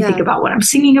it makes me think about what I'm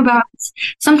singing about.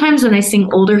 Sometimes when I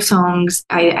sing older songs,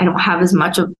 I don't have as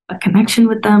much of a connection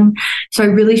with them. So I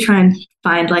really try and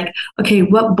find like, okay,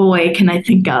 what boy can I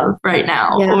think of right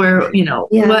now? Or,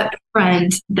 what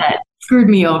friend that screwed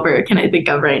me over can I think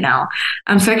of right now?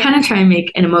 So I kind of try and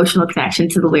make an emotional connection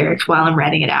to the lyrics while I'm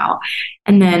writing it out,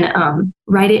 and then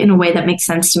write it in a way that makes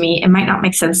sense to me. It might not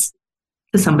make sense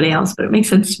to somebody else, but it makes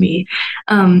sense to me.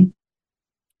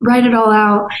 Write it all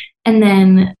out, and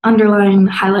then underline,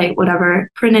 highlight, whatever,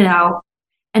 print it out.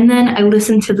 And then I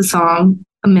listen to the song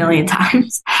a million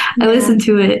times. I listen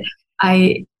to it.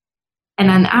 And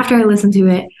then after I listen to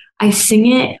it, I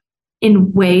sing it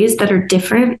in ways that are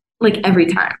different, like every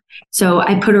time. So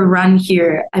I put a run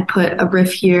here, I put a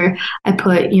riff here, I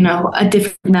put, a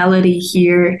different melody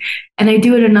here. And I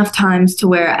do it enough times to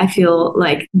where I feel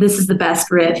like this is the best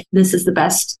riff, this is the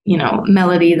best,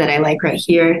 melody that I like right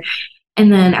here. And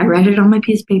then I write it on my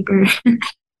piece of paper.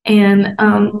 And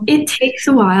it takes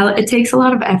a while. It takes a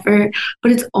lot of effort,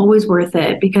 but it's always worth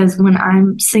it, because when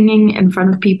I'm singing in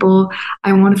front of people,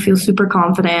 I want to feel super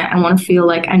confident. I want to feel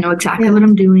like I know exactly what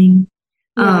I'm doing.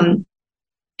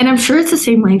 And I'm sure it's the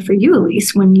same way for you,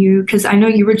 Elise, because I know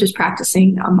you were just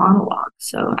practicing a monologue.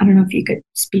 So I don't know if you could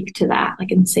speak to that,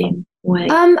 like in the same way.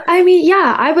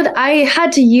 I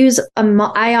had to use I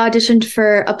auditioned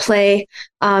for a play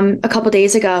a couple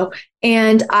days ago,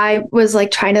 and I was like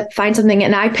trying to find something,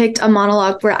 and I picked a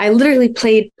monologue where I literally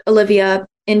played Olivia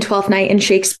in 12th Night in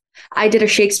Shakespeare. I did a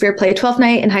Shakespeare play, 12th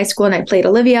Night in high school, and I played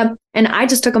Olivia. And I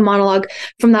just took a monologue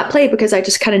from that play because I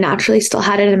just kind of naturally still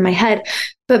had it in my head.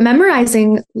 But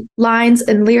memorizing lines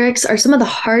and lyrics are some of the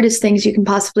hardest things you can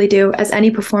possibly do as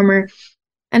any performer.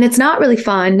 And it's not really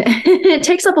fun. It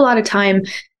takes up a lot of time.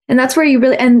 And that's where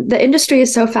and the industry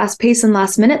is so fast paced and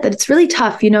last minute that it's really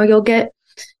tough. You'll get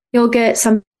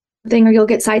something, or you'll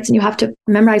get sites and you have to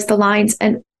memorize the lines.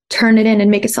 And turn it in and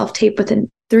make a self-tape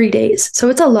within 3 days. So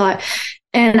it's a lot.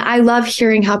 And I love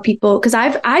hearing how people, because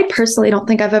I personally don't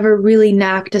think I've ever really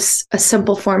knacked a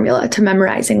simple formula to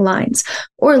memorizing lines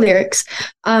or lyrics.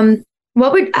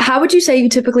 How would you say you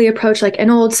typically approach like an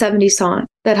old 70s song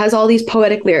that has all these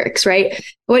poetic lyrics, right?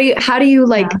 How do you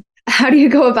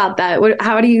go about that?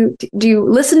 Do you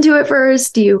listen to it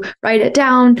first? Do you write it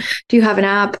down? Do you have an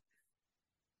app?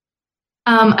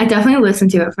 I definitely listen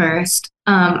to it first.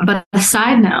 But a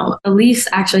side note, Elise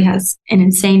actually has an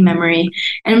insane memory.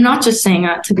 And I'm not just saying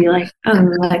that to be like, oh,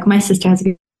 like my sister has a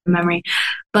good memory,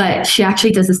 but she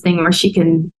actually does this thing where she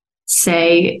can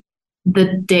say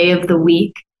the day of the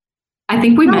week. I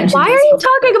think we mentioned why are you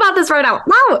talking about this right now?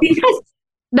 No.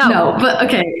 No, but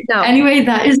okay. No. Anyway,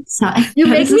 that is you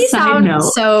make me sound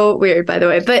so weird, by the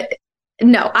way. But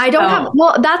no, I don't have.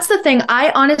 Well, that's the thing.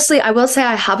 I will say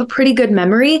I have a pretty good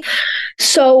memory.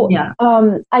 So, yeah.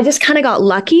 I just kind of got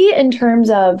lucky in terms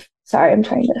of. Sorry, I'm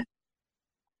trying to.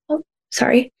 Oh,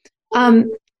 sorry. I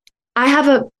have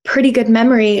a pretty good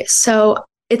memory, so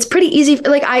it's pretty easy.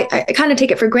 Like I kind of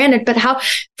take it for granted, but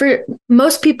for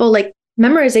most people, like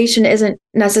memorization isn't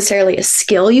necessarily a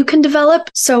skill you can develop.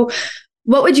 So,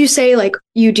 what would you say, like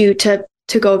you do to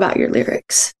go about your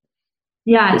lyrics?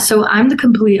 Yeah, so I'm the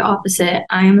complete opposite.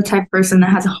 I am the type of person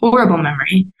that has a horrible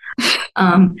memory.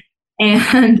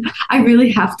 And I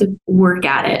really have to work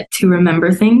at it to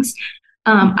remember things.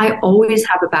 I always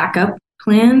have a backup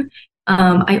plan.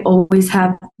 I always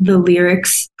have the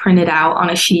lyrics printed out on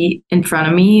a sheet in front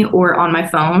of me or on my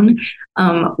phone.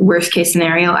 Worst case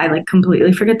scenario, I like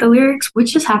completely forget the lyrics,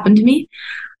 which has happened to me.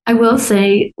 I will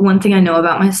say one thing I know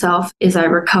about myself is I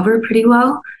recover pretty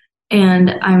well,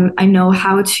 and I know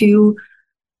how to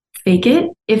fake it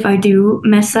if I do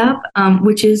mess up,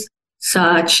 which is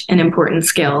such an important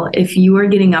skill. If you are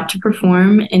getting up to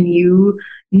perform and you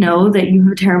know that you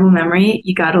have a terrible memory,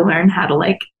 you got to learn how to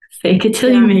like fake it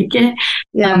till you make it.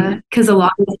 Yeah. Because a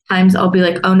lot of times I'll be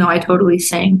like, oh no, I totally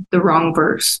sang the wrong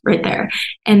verse right there.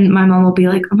 And my mom will be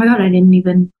like, oh my God, I didn't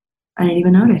even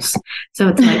notice. So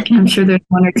it's like, I'm sure there's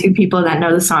one or two people that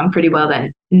know the song pretty well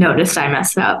that noticed I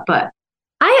messed up, but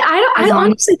I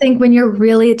honestly think when you're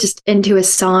really just into a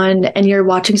song and you're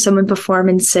watching someone perform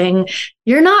and sing,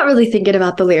 you're not really thinking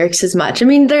about the lyrics as much. I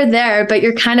mean, they're there, but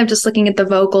you're kind of just looking at the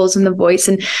vocals and the voice.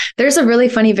 And there's a really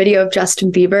funny video of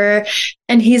Justin Bieber,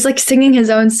 and he's like singing his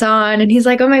own song, and he's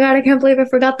like, oh my God, I can't believe I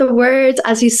forgot the words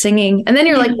as he's singing. And then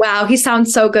you're like, wow, he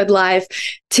sounds so good live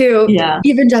too. Yeah.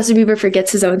 Even Justin Bieber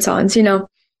forgets his own songs,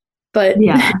 but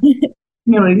yeah,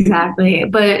 no, exactly.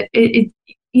 But it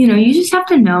you just have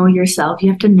to know yourself. You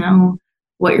have to know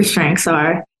what your strengths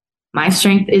are. My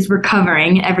strength is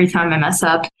recovering every time I mess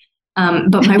up.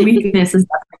 But my weakness is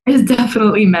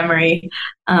definitely memory.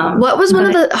 What was one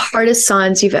of the hardest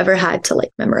songs you've ever had to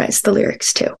like memorize the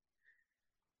lyrics to?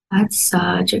 That's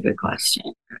such a good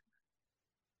question.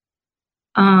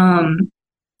 Anytime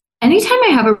I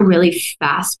have a really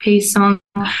fast-paced song,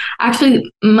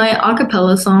 actually my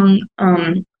acapella song,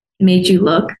 Made You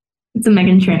Look, it's a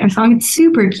Meghan Trainor song. It's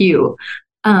super cute.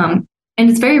 And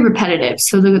it's very repetitive.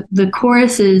 So the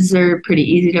choruses are pretty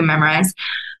easy to memorize.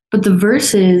 But the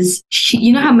verses,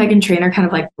 you know how Meghan Trainor kind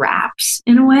of like raps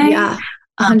in a way? Yeah,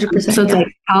 100%. So it's like,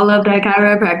 I'll love that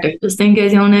chiropractor, just in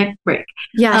case your neck break.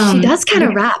 Yeah, she does kind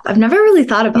of rap. I've never really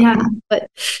thought about that. But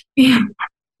yeah,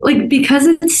 like because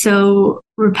it's so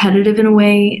repetitive in a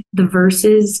way, the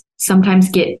verses sometimes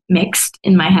get mixed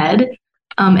in my head.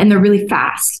 And they're really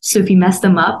fast. So if you mess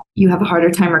them up, you have a harder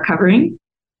time recovering.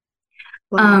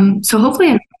 Wow. So hopefully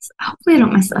I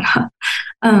don't mess that up.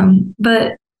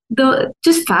 But the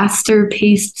just faster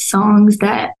paced songs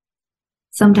that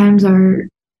sometimes are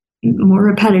more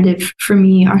repetitive for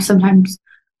me are sometimes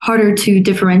harder to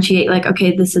differentiate. Like,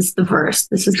 okay, this is the verse,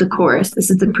 this is the chorus, this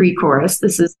is the pre-chorus,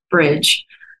 this is the bridge,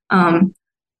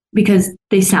 because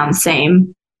they sound the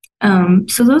same.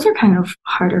 So those are kind of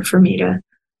harder for me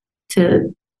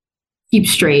to keep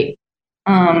straight.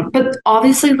 But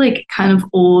obviously like kind of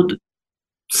old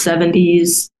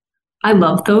 70s, I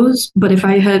love those. But if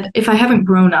I haven't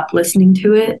grown up listening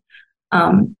to it,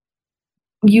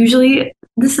 usually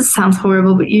sounds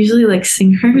horrible, but usually like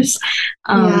singers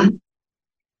from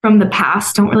the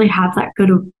past don't really have that good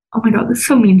of, oh my God, that's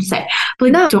so mean to say,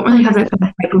 but like don't really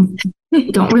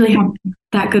have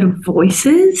that good of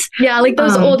voices. Yeah, like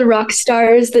those old rock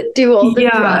stars that do all the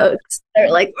drugs. They're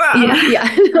like, yeah.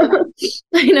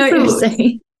 I know what you're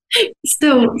saying.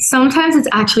 So sometimes it's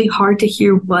actually hard to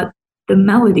hear what the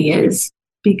melody is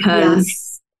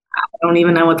because I don't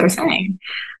even know what they're saying.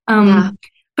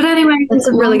 But anyway, that's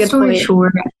a really good story point.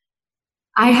 Short,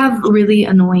 I have really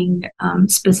annoying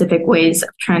specific ways of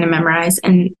trying to memorize,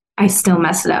 and I still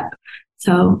mess it up.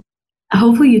 So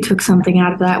hopefully you took something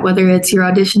out of that, whether it's you're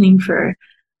auditioning for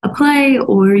a play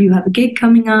or you have a gig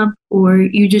coming up or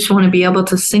you just want to be able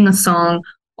to sing a song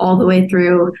all the way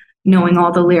through, knowing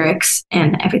all the lyrics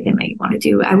and everything that you want to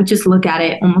do. I would just look at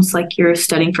it almost like you're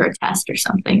studying for a test or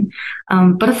something,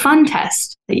 but a fun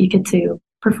test that you get to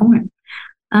perform.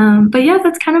 But yeah,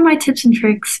 that's kind of my tips and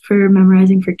tricks for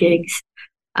memorizing for gigs.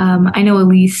 I know,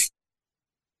 Elise,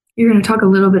 you're going to talk a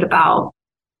little bit about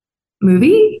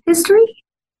movie history.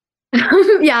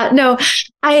 Yeah, no,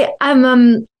 I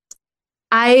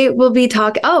will be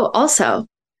talking. Oh, also,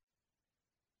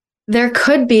 there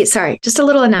could be, sorry, just a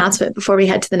little announcement before we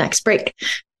head to the next break.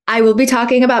 I will be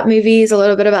talking about movies, a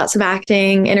little bit about some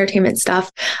acting, entertainment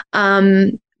stuff,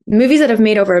 movies that have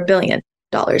made over $1 billion,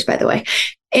 by the way.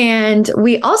 And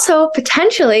we also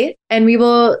potentially, and we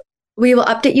will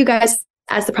update you guys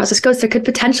as the process goes, there could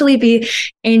potentially be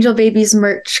Angel Babies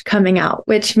merch coming out,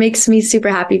 which makes me super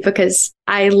happy because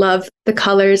I love the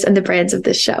colors and the brands of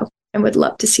this show and would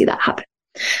love to see that happen.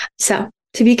 So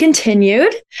to be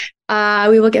continued,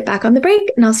 we will get back on the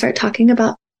break and I'll start talking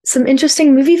about some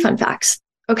interesting movie fun facts.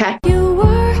 Okay. You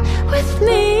were with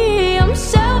me, I'm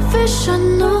selfish, I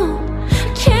know.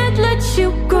 Can't let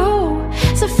you go.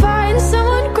 So find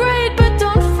someone great, but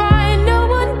don't find no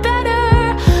one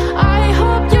better. I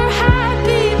hope you're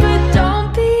happy, but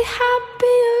don't be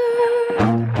happier.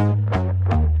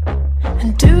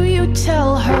 And do you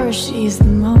tell her she's the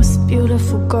most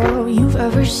beautiful girl you've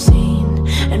ever seen?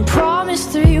 And promise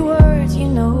 3 words you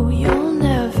know you'll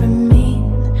never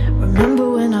mean. Remember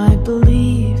when I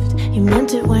believed you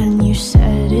meant it when you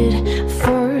said it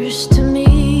first to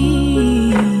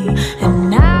me. And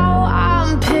now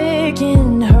I'm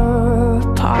picking her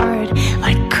apart,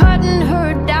 like cutting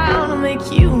her down to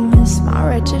make you miss my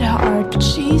wretched heart. But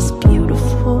she's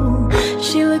beautiful,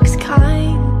 she looks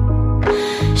kind,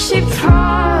 she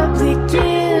probably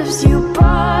gives you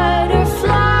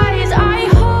butterflies. I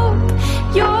hope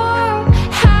you're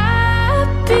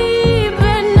happy,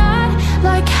 but not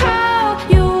like how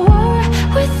you were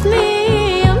with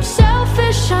me. I'm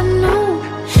selfish, I know,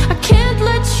 I can't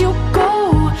let you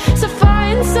go. So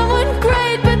find someone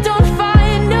great, but don't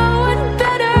find no one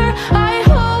better. I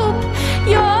hope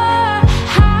you're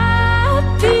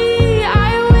happy.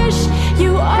 I wish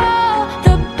you all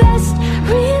the best,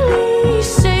 really.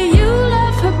 Say you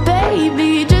love her,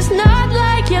 baby, just not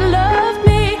like you love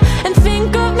me. And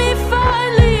think of me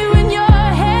fondly when your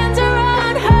hands are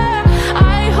on her.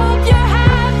 I hope you're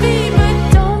happy, but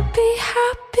don't be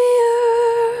happier.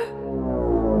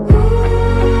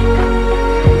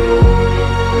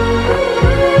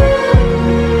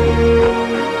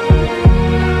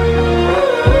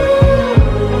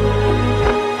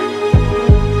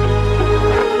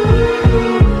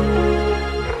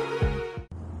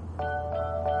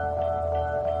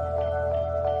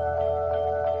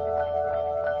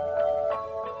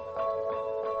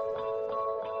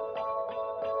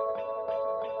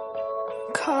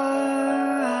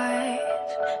 Car ride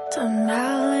to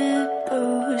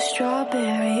Malibu,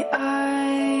 strawberry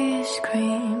ice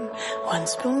cream, 1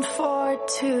 spoon for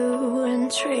 2,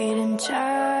 and trading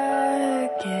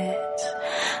jackets,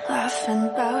 laughing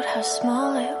about how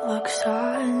small it looks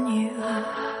on you.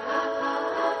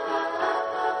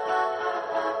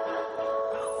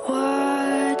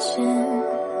 Watching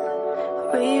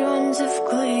reruns of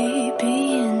Glee,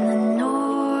 being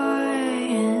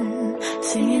annoying,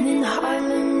 singing in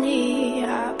harmony.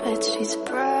 I bet she's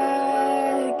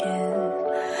bragging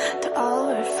to all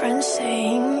her friends,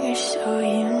 saying you're so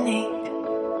unique.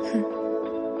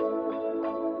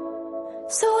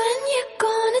 So when you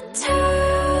gonna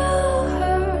tell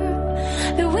her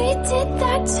that we did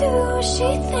that too? She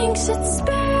thinks it's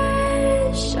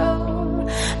special,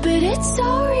 but it's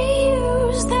all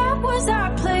reused. That was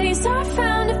our place, I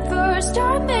found it first.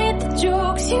 I made the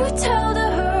jokes you tell to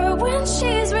her when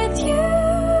she's with you.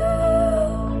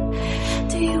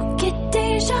 Do you get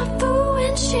deja vu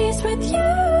when she's with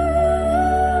you?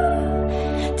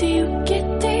 Do you get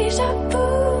deja vu?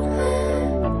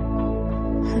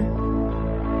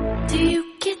 Do you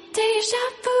get deja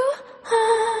vu?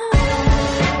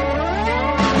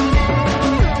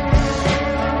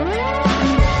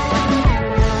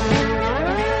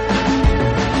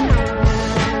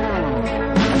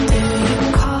 Do you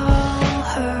call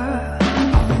her?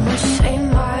 Almost say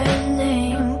my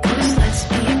name, 'cause let's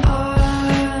be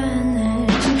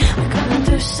honest, we kinda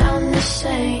do sound the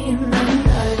same.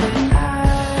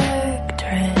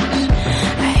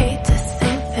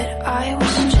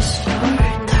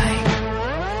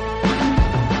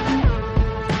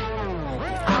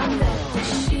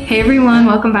 everyone,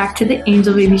 welcome back to the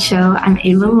Angel Baby Show. I'm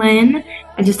Ava Lynn.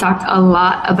 I just talked a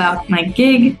lot about my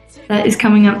gig that is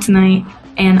coming up tonight.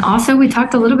 And also we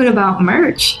talked a little bit about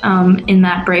merch in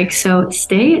that break. So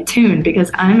stay tuned because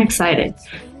I'm excited.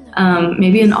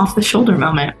 Maybe an off the shoulder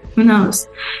moment. Who knows?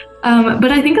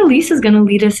 But I think Elise is going to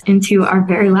lead us into our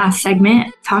very last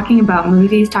segment, talking about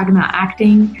movies, talking about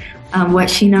acting,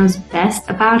 what she knows best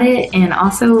about it, and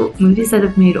also movies that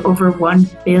have made over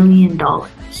 $1 billion.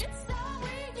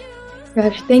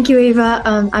 Gosh, thank you, Ava.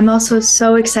 I'm also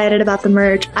so excited about the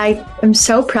merch. I am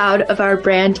so proud of our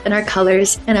brand and our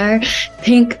colors and our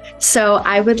pink. So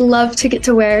I would love to get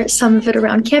to wear some of it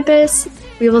around campus.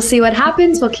 We will see what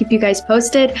happens. We'll keep you guys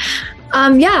posted. For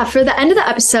the end of the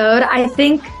episode, I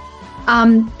think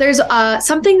there's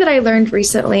something that I learned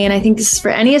recently, and I think this is for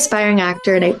any aspiring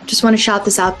actor, and I just want to shout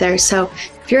this out there. So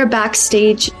if you're a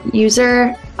Backstage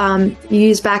user, you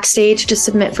use Backstage to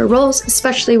submit for roles,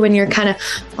 especially when you're kind of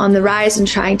on the rise and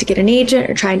trying to get an agent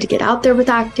or trying to get out there with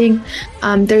acting.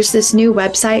 There's this new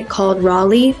website called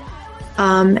Raleigh,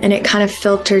 and it kind of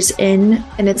filters in,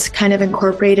 and it's kind of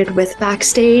incorporated with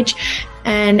Backstage.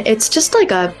 And it's just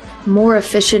like a more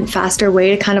efficient, faster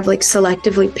way to kind of like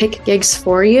selectively pick gigs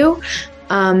for you.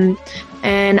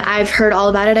 And I've heard all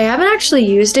about it. I haven't actually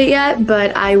used it yet,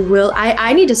 but I will.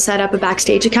 I need to set up a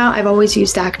Backstage account. I've always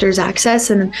used Actors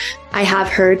Access, and I have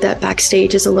heard that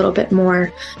Backstage is a little bit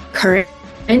more current,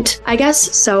 I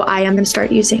guess. So I am going to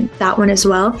start using that one as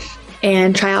well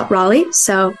and try out Raleigh.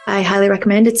 So I highly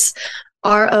recommend. It's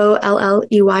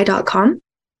ROLLEY.com.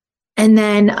 And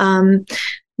then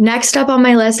next up on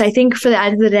my list, I think for the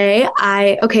end of the day,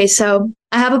 so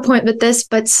I have a point with this,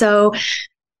 but so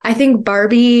I think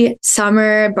Barbie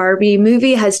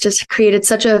movie has just created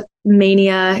such a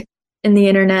mania in the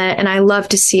internet, and I love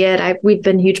to see it. We've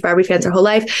been huge Barbie fans our whole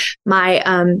life.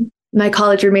 My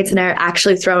college roommates and I are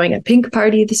actually throwing a pink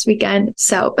party this weekend.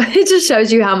 So it just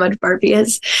shows you how much Barbie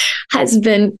has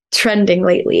been trending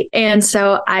lately. And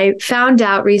so I found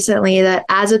out recently that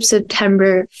as of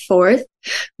September 4th,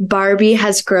 Barbie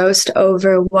has grossed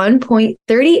over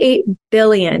 $1.38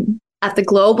 billion at the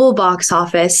global box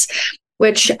office,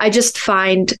 which I just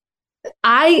find,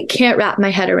 I can't wrap my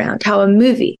head around how a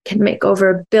movie can make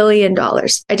over $1 billion.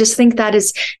 I just think that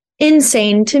is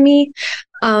insane to me.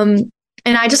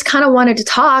 And I just kind of wanted to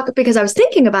talk because I was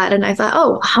thinking about it, and I thought,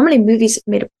 oh, how many movies have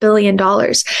made $1 billion?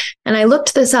 And I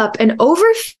looked this up, and over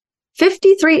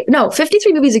 53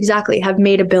 movies exactly have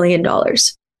made $1 billion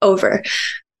over.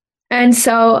 And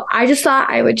so I just thought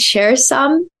I would share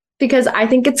some because I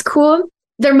think it's cool.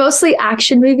 They're mostly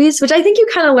action movies, which I think you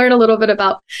kind of learn a little bit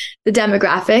about the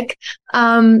demographic.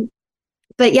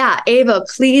 But yeah, Ava,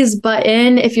 please butt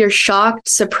in if you're shocked,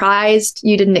 surprised,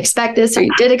 you didn't expect this or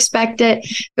you did expect it,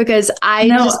 because I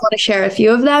just want to share a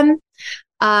few of them.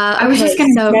 I was just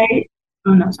going to say,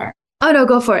 oh no, sorry. Oh no,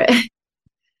 go for it.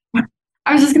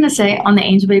 I was just going to say on the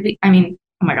Angel Baby, oh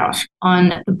my gosh,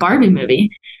 on the Barbie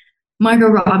movie, Margot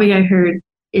Robbie, I heard,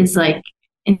 is like,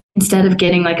 instead of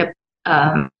getting like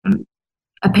a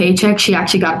paycheck, she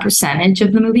actually got a percentage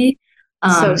of the movie.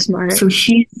 So smart. So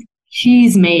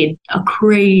she's made a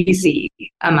crazy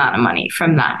amount of money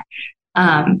from that.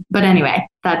 But anyway,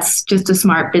 that's just a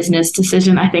smart business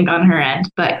decision, I think, on her end.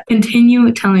 But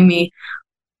continue telling me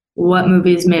what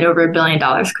movies made over $1 billion,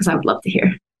 because I would love to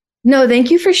hear. No,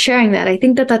 thank you for sharing that. I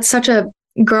think that that's such a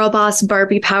girl boss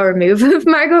Barbie power move of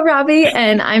Margot Robbie.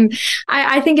 And I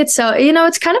think it's so,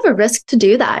 it's kind of a risk to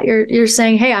do that. You're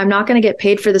saying, hey, I'm not going to get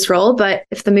paid for this role, but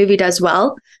if the movie does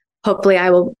well, hopefully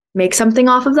I will make something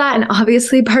off of that. And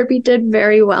obviously Barbie did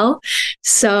very well.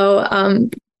 So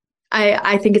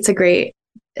I think it's a great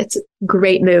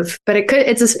move, but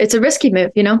it's a risky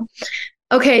move,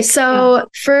 Okay, so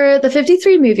for the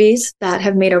 53 movies that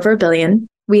have made over $1 billion,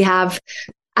 we have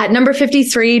at number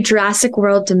 53, Jurassic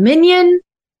World Dominion,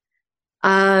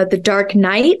 The Dark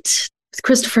Knight,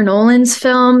 Christopher Nolan's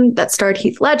film that starred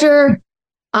Heath Ledger,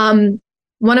 one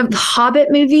of the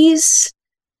Hobbit movies.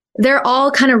 They're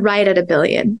all kind of right at $1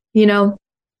 billion,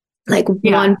 like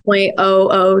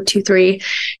 1.0023.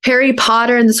 Harry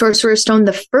Potter and the Sorcerer's Stone,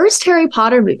 the first Harry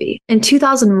Potter movie in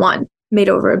 2001, made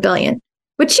over $1 billion,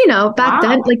 which, back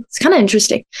then, like, it's kind of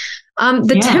interesting. Tim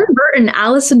Burton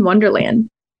Alice in Wonderland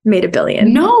made $1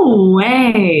 billion. No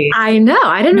way. I know.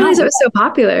 I didn't realize it was so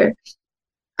popular.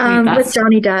 With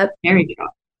Johnny Depp. Very good.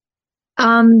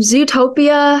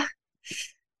 Zootopia.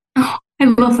 Oh, I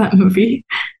love that movie.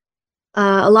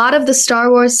 A lot of the Star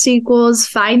Wars sequels.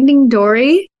 Finding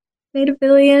Dory made $1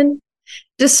 billion.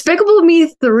 Despicable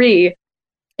Me 3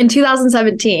 in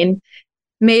 2017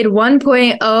 made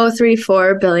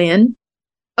 $1.034 billion.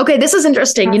 Okay, this is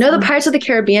interesting. The Pirates of the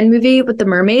Caribbean movie with the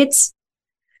mermaids?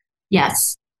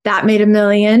 Yes. That made $1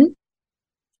 million.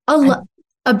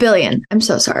 A billion. I'm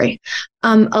so sorry.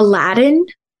 Aladdin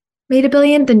made $1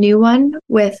 billion. The new one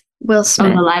with Will Oh,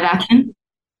 Smith. the live action?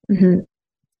 hmm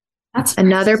That's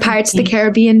Another Pirates of the fascinating.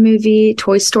 Caribbean movie.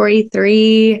 Toy Story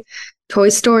 3. Toy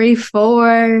Story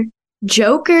 4.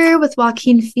 Joker with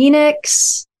Joaquin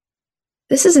Phoenix.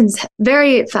 This is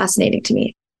very fascinating to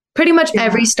me. Pretty much Yeah.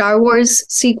 every Star Wars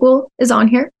sequel is on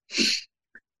here.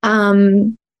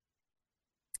 I'm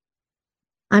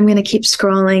going to keep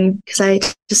scrolling because I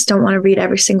just don't want to read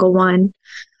every single one.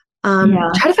 Yeah.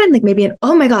 Try to find like maybe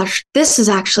oh my gosh, this is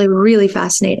actually really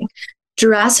fascinating.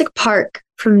 Jurassic Park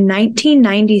from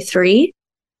 1993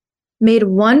 made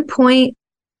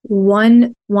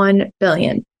 1.11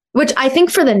 billion, which I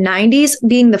think for the 90s,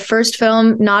 being the first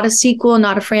film, not a sequel,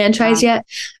 not a franchise yet,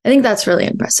 I think that's really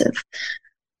impressive.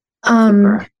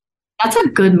 Super. That's a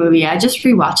good movie. I just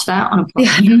rewatched that on a plane.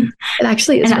 Yeah, it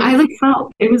actually is. And I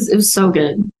felt it was so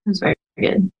good. It was very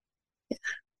good.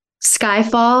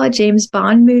 Skyfall, a James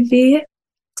Bond movie. Oh,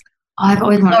 I've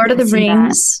always wanted Lord to of the see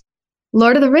Rings.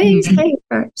 Lord of the Rings. Mhm.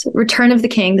 Hey, Return of the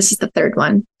King. This is the third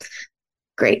one.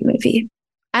 Great movie.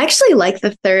 I actually like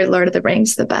the third Lord of the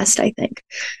Rings the best, I think.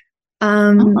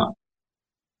 Oh.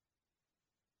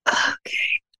 Okay.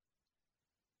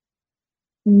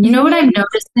 You know what I'm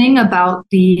noticing about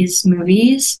these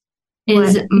movies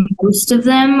is most of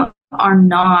them are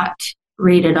not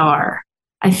rated R.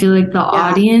 I feel like the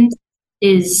audience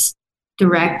is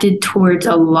directed towards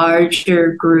a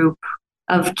larger group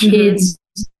of kids,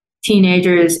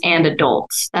 teenagers, and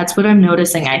adults. That's what I'm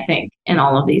noticing, I think, in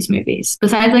all of these movies,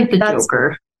 besides like the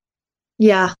Joker.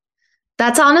 Yeah.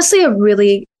 That's honestly a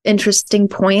really interesting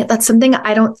point. That's something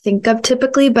I don't think of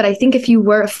typically, but I think if you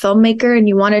were a filmmaker and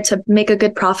you wanted to make a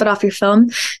good profit off your film,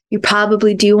 you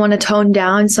probably do want to tone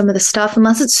down some of the stuff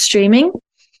unless it's streaming.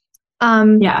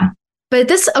 Yeah. But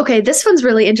this one's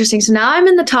really interesting. So now I'm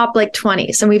in the top like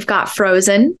 20s and we've got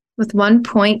Frozen with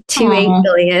 1.28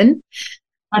 billion.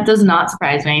 That does not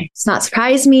surprise me. It's not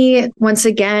surprise me. Once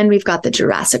again, we've got the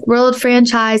Jurassic World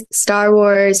franchise, Star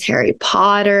Wars, Harry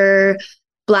Potter,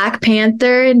 Black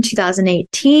Panther in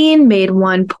 2018 made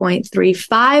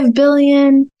 1.35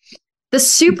 billion. The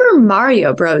Super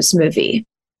Mario Bros. Movie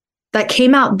that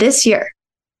came out this year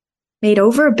made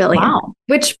over $1 billion,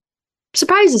 which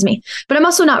surprises me. But I'm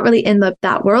also not really in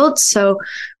that world. So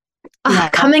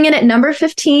coming in at number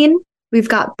 15, we've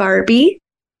got Barbie,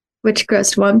 which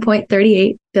grossed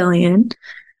 1.38 billion.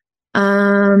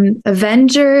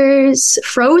 Avengers,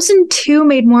 Frozen 2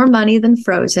 made more money than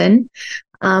Frozen.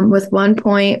 With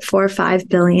 1.45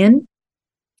 billion.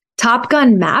 Top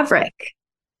Gun Maverick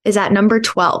is at number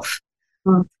 12.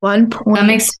 That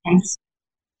makes sense.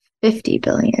 50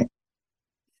 billion.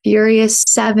 Furious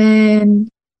 7.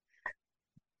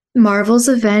 Marvel's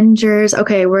Avengers.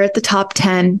 Okay, we're at the top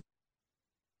 10.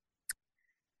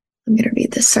 I'm going to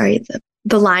read this. Sorry.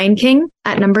 The Lion King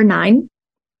at number 9.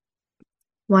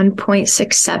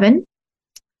 1.67.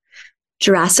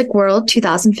 Jurassic World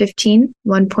 2015,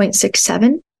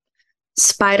 1.67.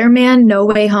 Spider-Man No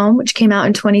Way Home, which came out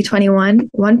in 2021,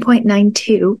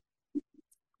 1.92.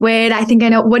 Wait, I think I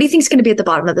know. What do you think is going to be at the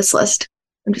bottom of this list?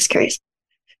 I'm just curious.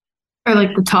 Or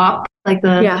like the top, like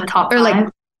the top or five? like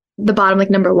the bottom, like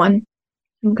number 1.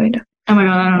 I'm going to. Oh my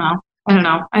God, I don't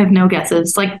know. I have no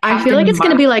guesses. Like I feel like it's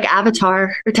going to be like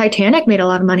Avatar or Titanic made a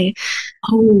lot of money.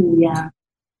 Oh, yeah.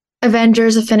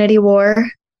 Avengers Infinity War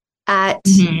at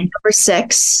number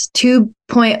 6,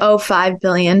 2.05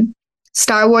 billion.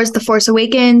 Star Wars The Force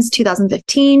Awakens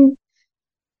 2015,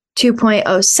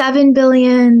 2.07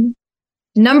 billion.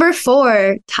 Number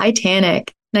 4,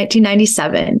 Titanic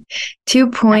 1997,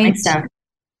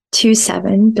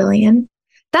 2.27 billion.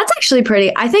 That's actually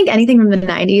pretty. I think anything from the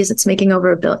 90s it's making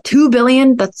over $2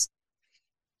 billion. That's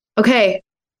okay.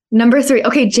 Number 3.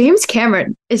 Okay, James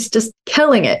Cameron is just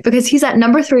killing it because he's at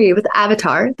number 3 with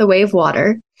Avatar, The Way of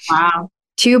Water. Wow.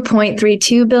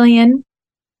 2.32 billion.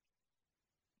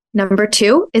 Number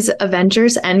 2 is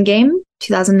Avengers Endgame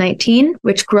 2019,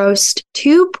 which grossed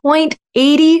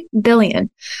 2.80 billion.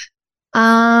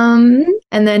 And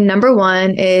then number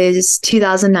 1 is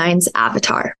 2009's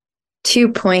Avatar,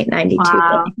 2.92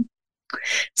 billion.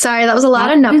 Sorry, that was a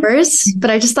lot of numbers, but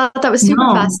I just thought that was super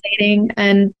fascinating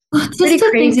and pretty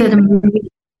crazy.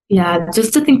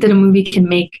 Just to think that a movie can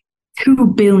make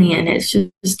 $2 billion is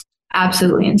just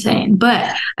absolutely insane.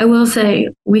 But I will say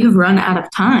we have run out of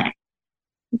time.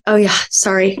 Oh yeah,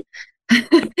 sorry.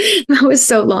 That was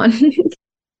so long.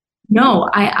 No,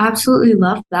 I absolutely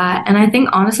love that. And I think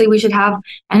honestly we should have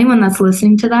anyone that's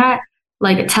listening to that,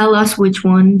 like tell us which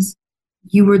ones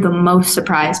you were the most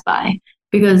surprised by.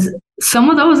 Because some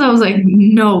of those I was like,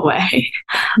 no way.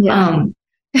 Yeah.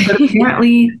 But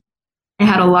apparently it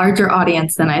had a larger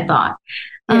audience than I thought.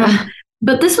 Yeah.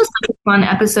 But this was such a fun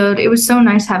episode. It was so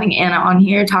nice having Anna on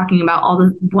here talking about all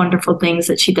the wonderful things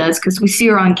that she does, because we see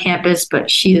her on campus,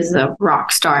 but she is a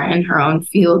rock star in her own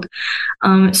field.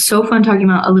 It's so fun talking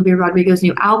about Olivia Rodrigo's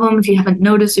new album. If you haven't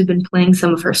noticed, we've been playing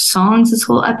some of her songs this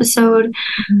whole episode.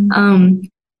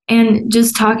 And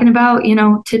just talking about,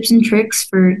 tips and tricks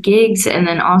for gigs, and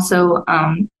then also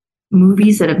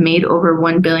movies that have made over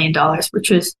 $1 billion,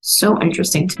 which was so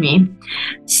interesting to me.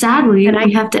 Sadly,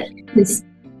 we have to end this.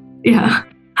 Yeah.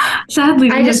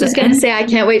 Sadly, I just was going to say, I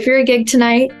can't wait for your gig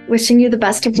tonight. Wishing you the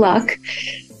best of luck.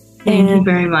 Thank you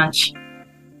very much.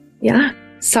 Yeah.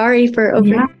 Sorry for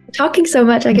talking so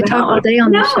much. I could talk all day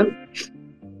on this show.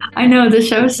 I know, the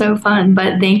show is so fun,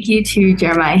 but thank you to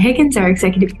Jeremiah Higgins, our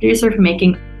executive producer, for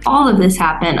making all of this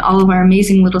happen, all of our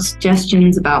amazing little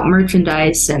suggestions about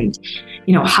merchandise and,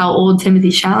 how old Timothy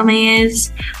Chalamet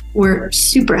is were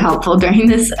super helpful during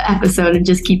this episode and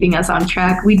just keeping us on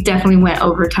track. We definitely went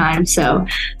over time, so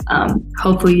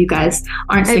hopefully you guys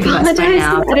aren't sick of us by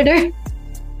now. Editor.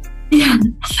 Yeah,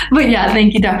 but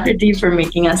thank you, Dr. D, for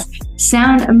making us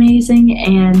sound amazing.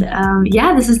 And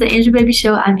this is the Angel Baby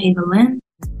Show. I'm Ava Lynn.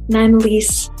 And I'm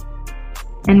Elise.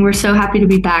 And we're so happy to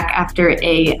be back after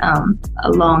a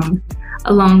long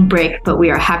break, but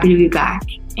we are happy to be back.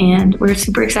 And we're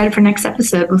super excited for next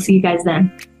episode. We'll see you guys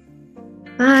then.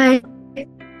 Bye.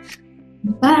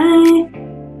 Bye.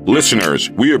 Listeners,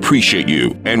 we appreciate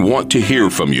you and want to hear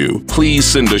from you. Please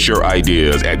send us your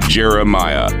ideas at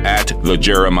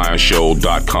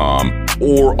jeremiah@thejeremiahshow.com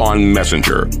or on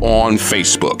Messenger, on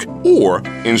Facebook, or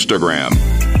Instagram.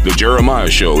 The Jeremiah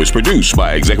Show is produced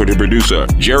by executive producer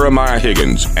Jeremiah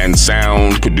Higgins and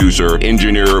sound producer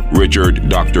engineer Richard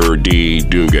Dr. D.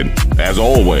 Dugan. As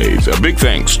always, a big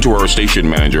thanks to our station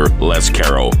manager Les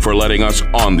Carroll for letting us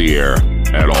on the air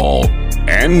at all.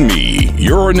 And me,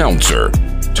 your announcer,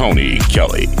 Tony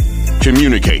Kelly.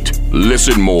 Communicate,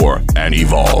 listen more, and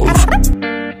evolve.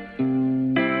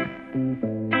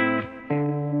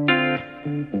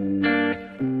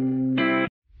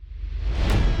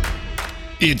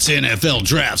 It's NFL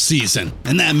draft season,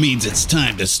 and that means it's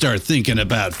time to start thinking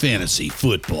about fantasy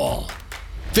football.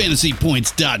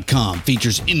 FantasyPoints.com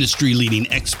features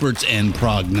industry-leading experts and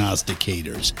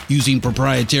prognosticators using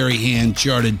proprietary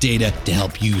hand-charted data to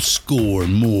help you score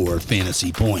more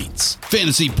fantasy points.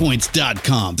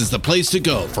 FantasyPoints.com is the place to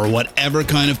go for whatever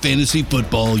kind of fantasy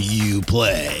football you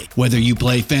play. Whether you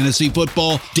play fantasy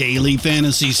football, daily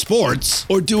fantasy sports,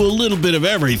 or do a little bit of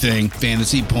everything,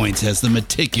 Fantasy Points has the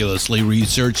meticulously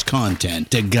researched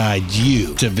content to guide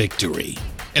you to victory.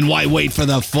 And why wait for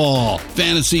the fall?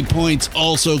 Fantasy Points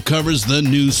also covers the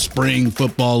new spring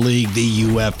football league, the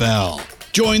UFL.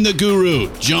 Join the guru,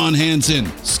 John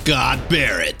Hansen, Scott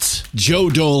Barrett, Joe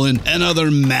Dolan, and other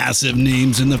massive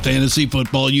names in the fantasy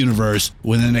football universe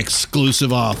with an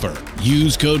exclusive offer.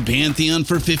 Use code Pantheon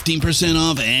for 15%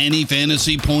 off any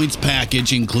Fantasy Points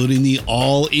package, including the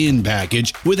all-in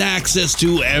package, with access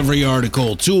to every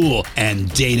article, tool, and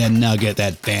data nugget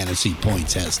that Fantasy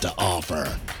Points has to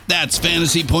offer. That's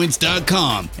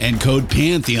FantasyPoints.com and code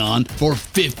Pantheon for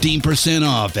 15%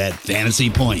 off at Fantasy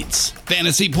Points.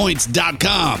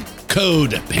 FantasyPoints.com,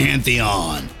 code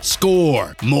Pantheon.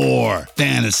 Score more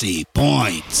fantasy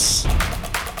points.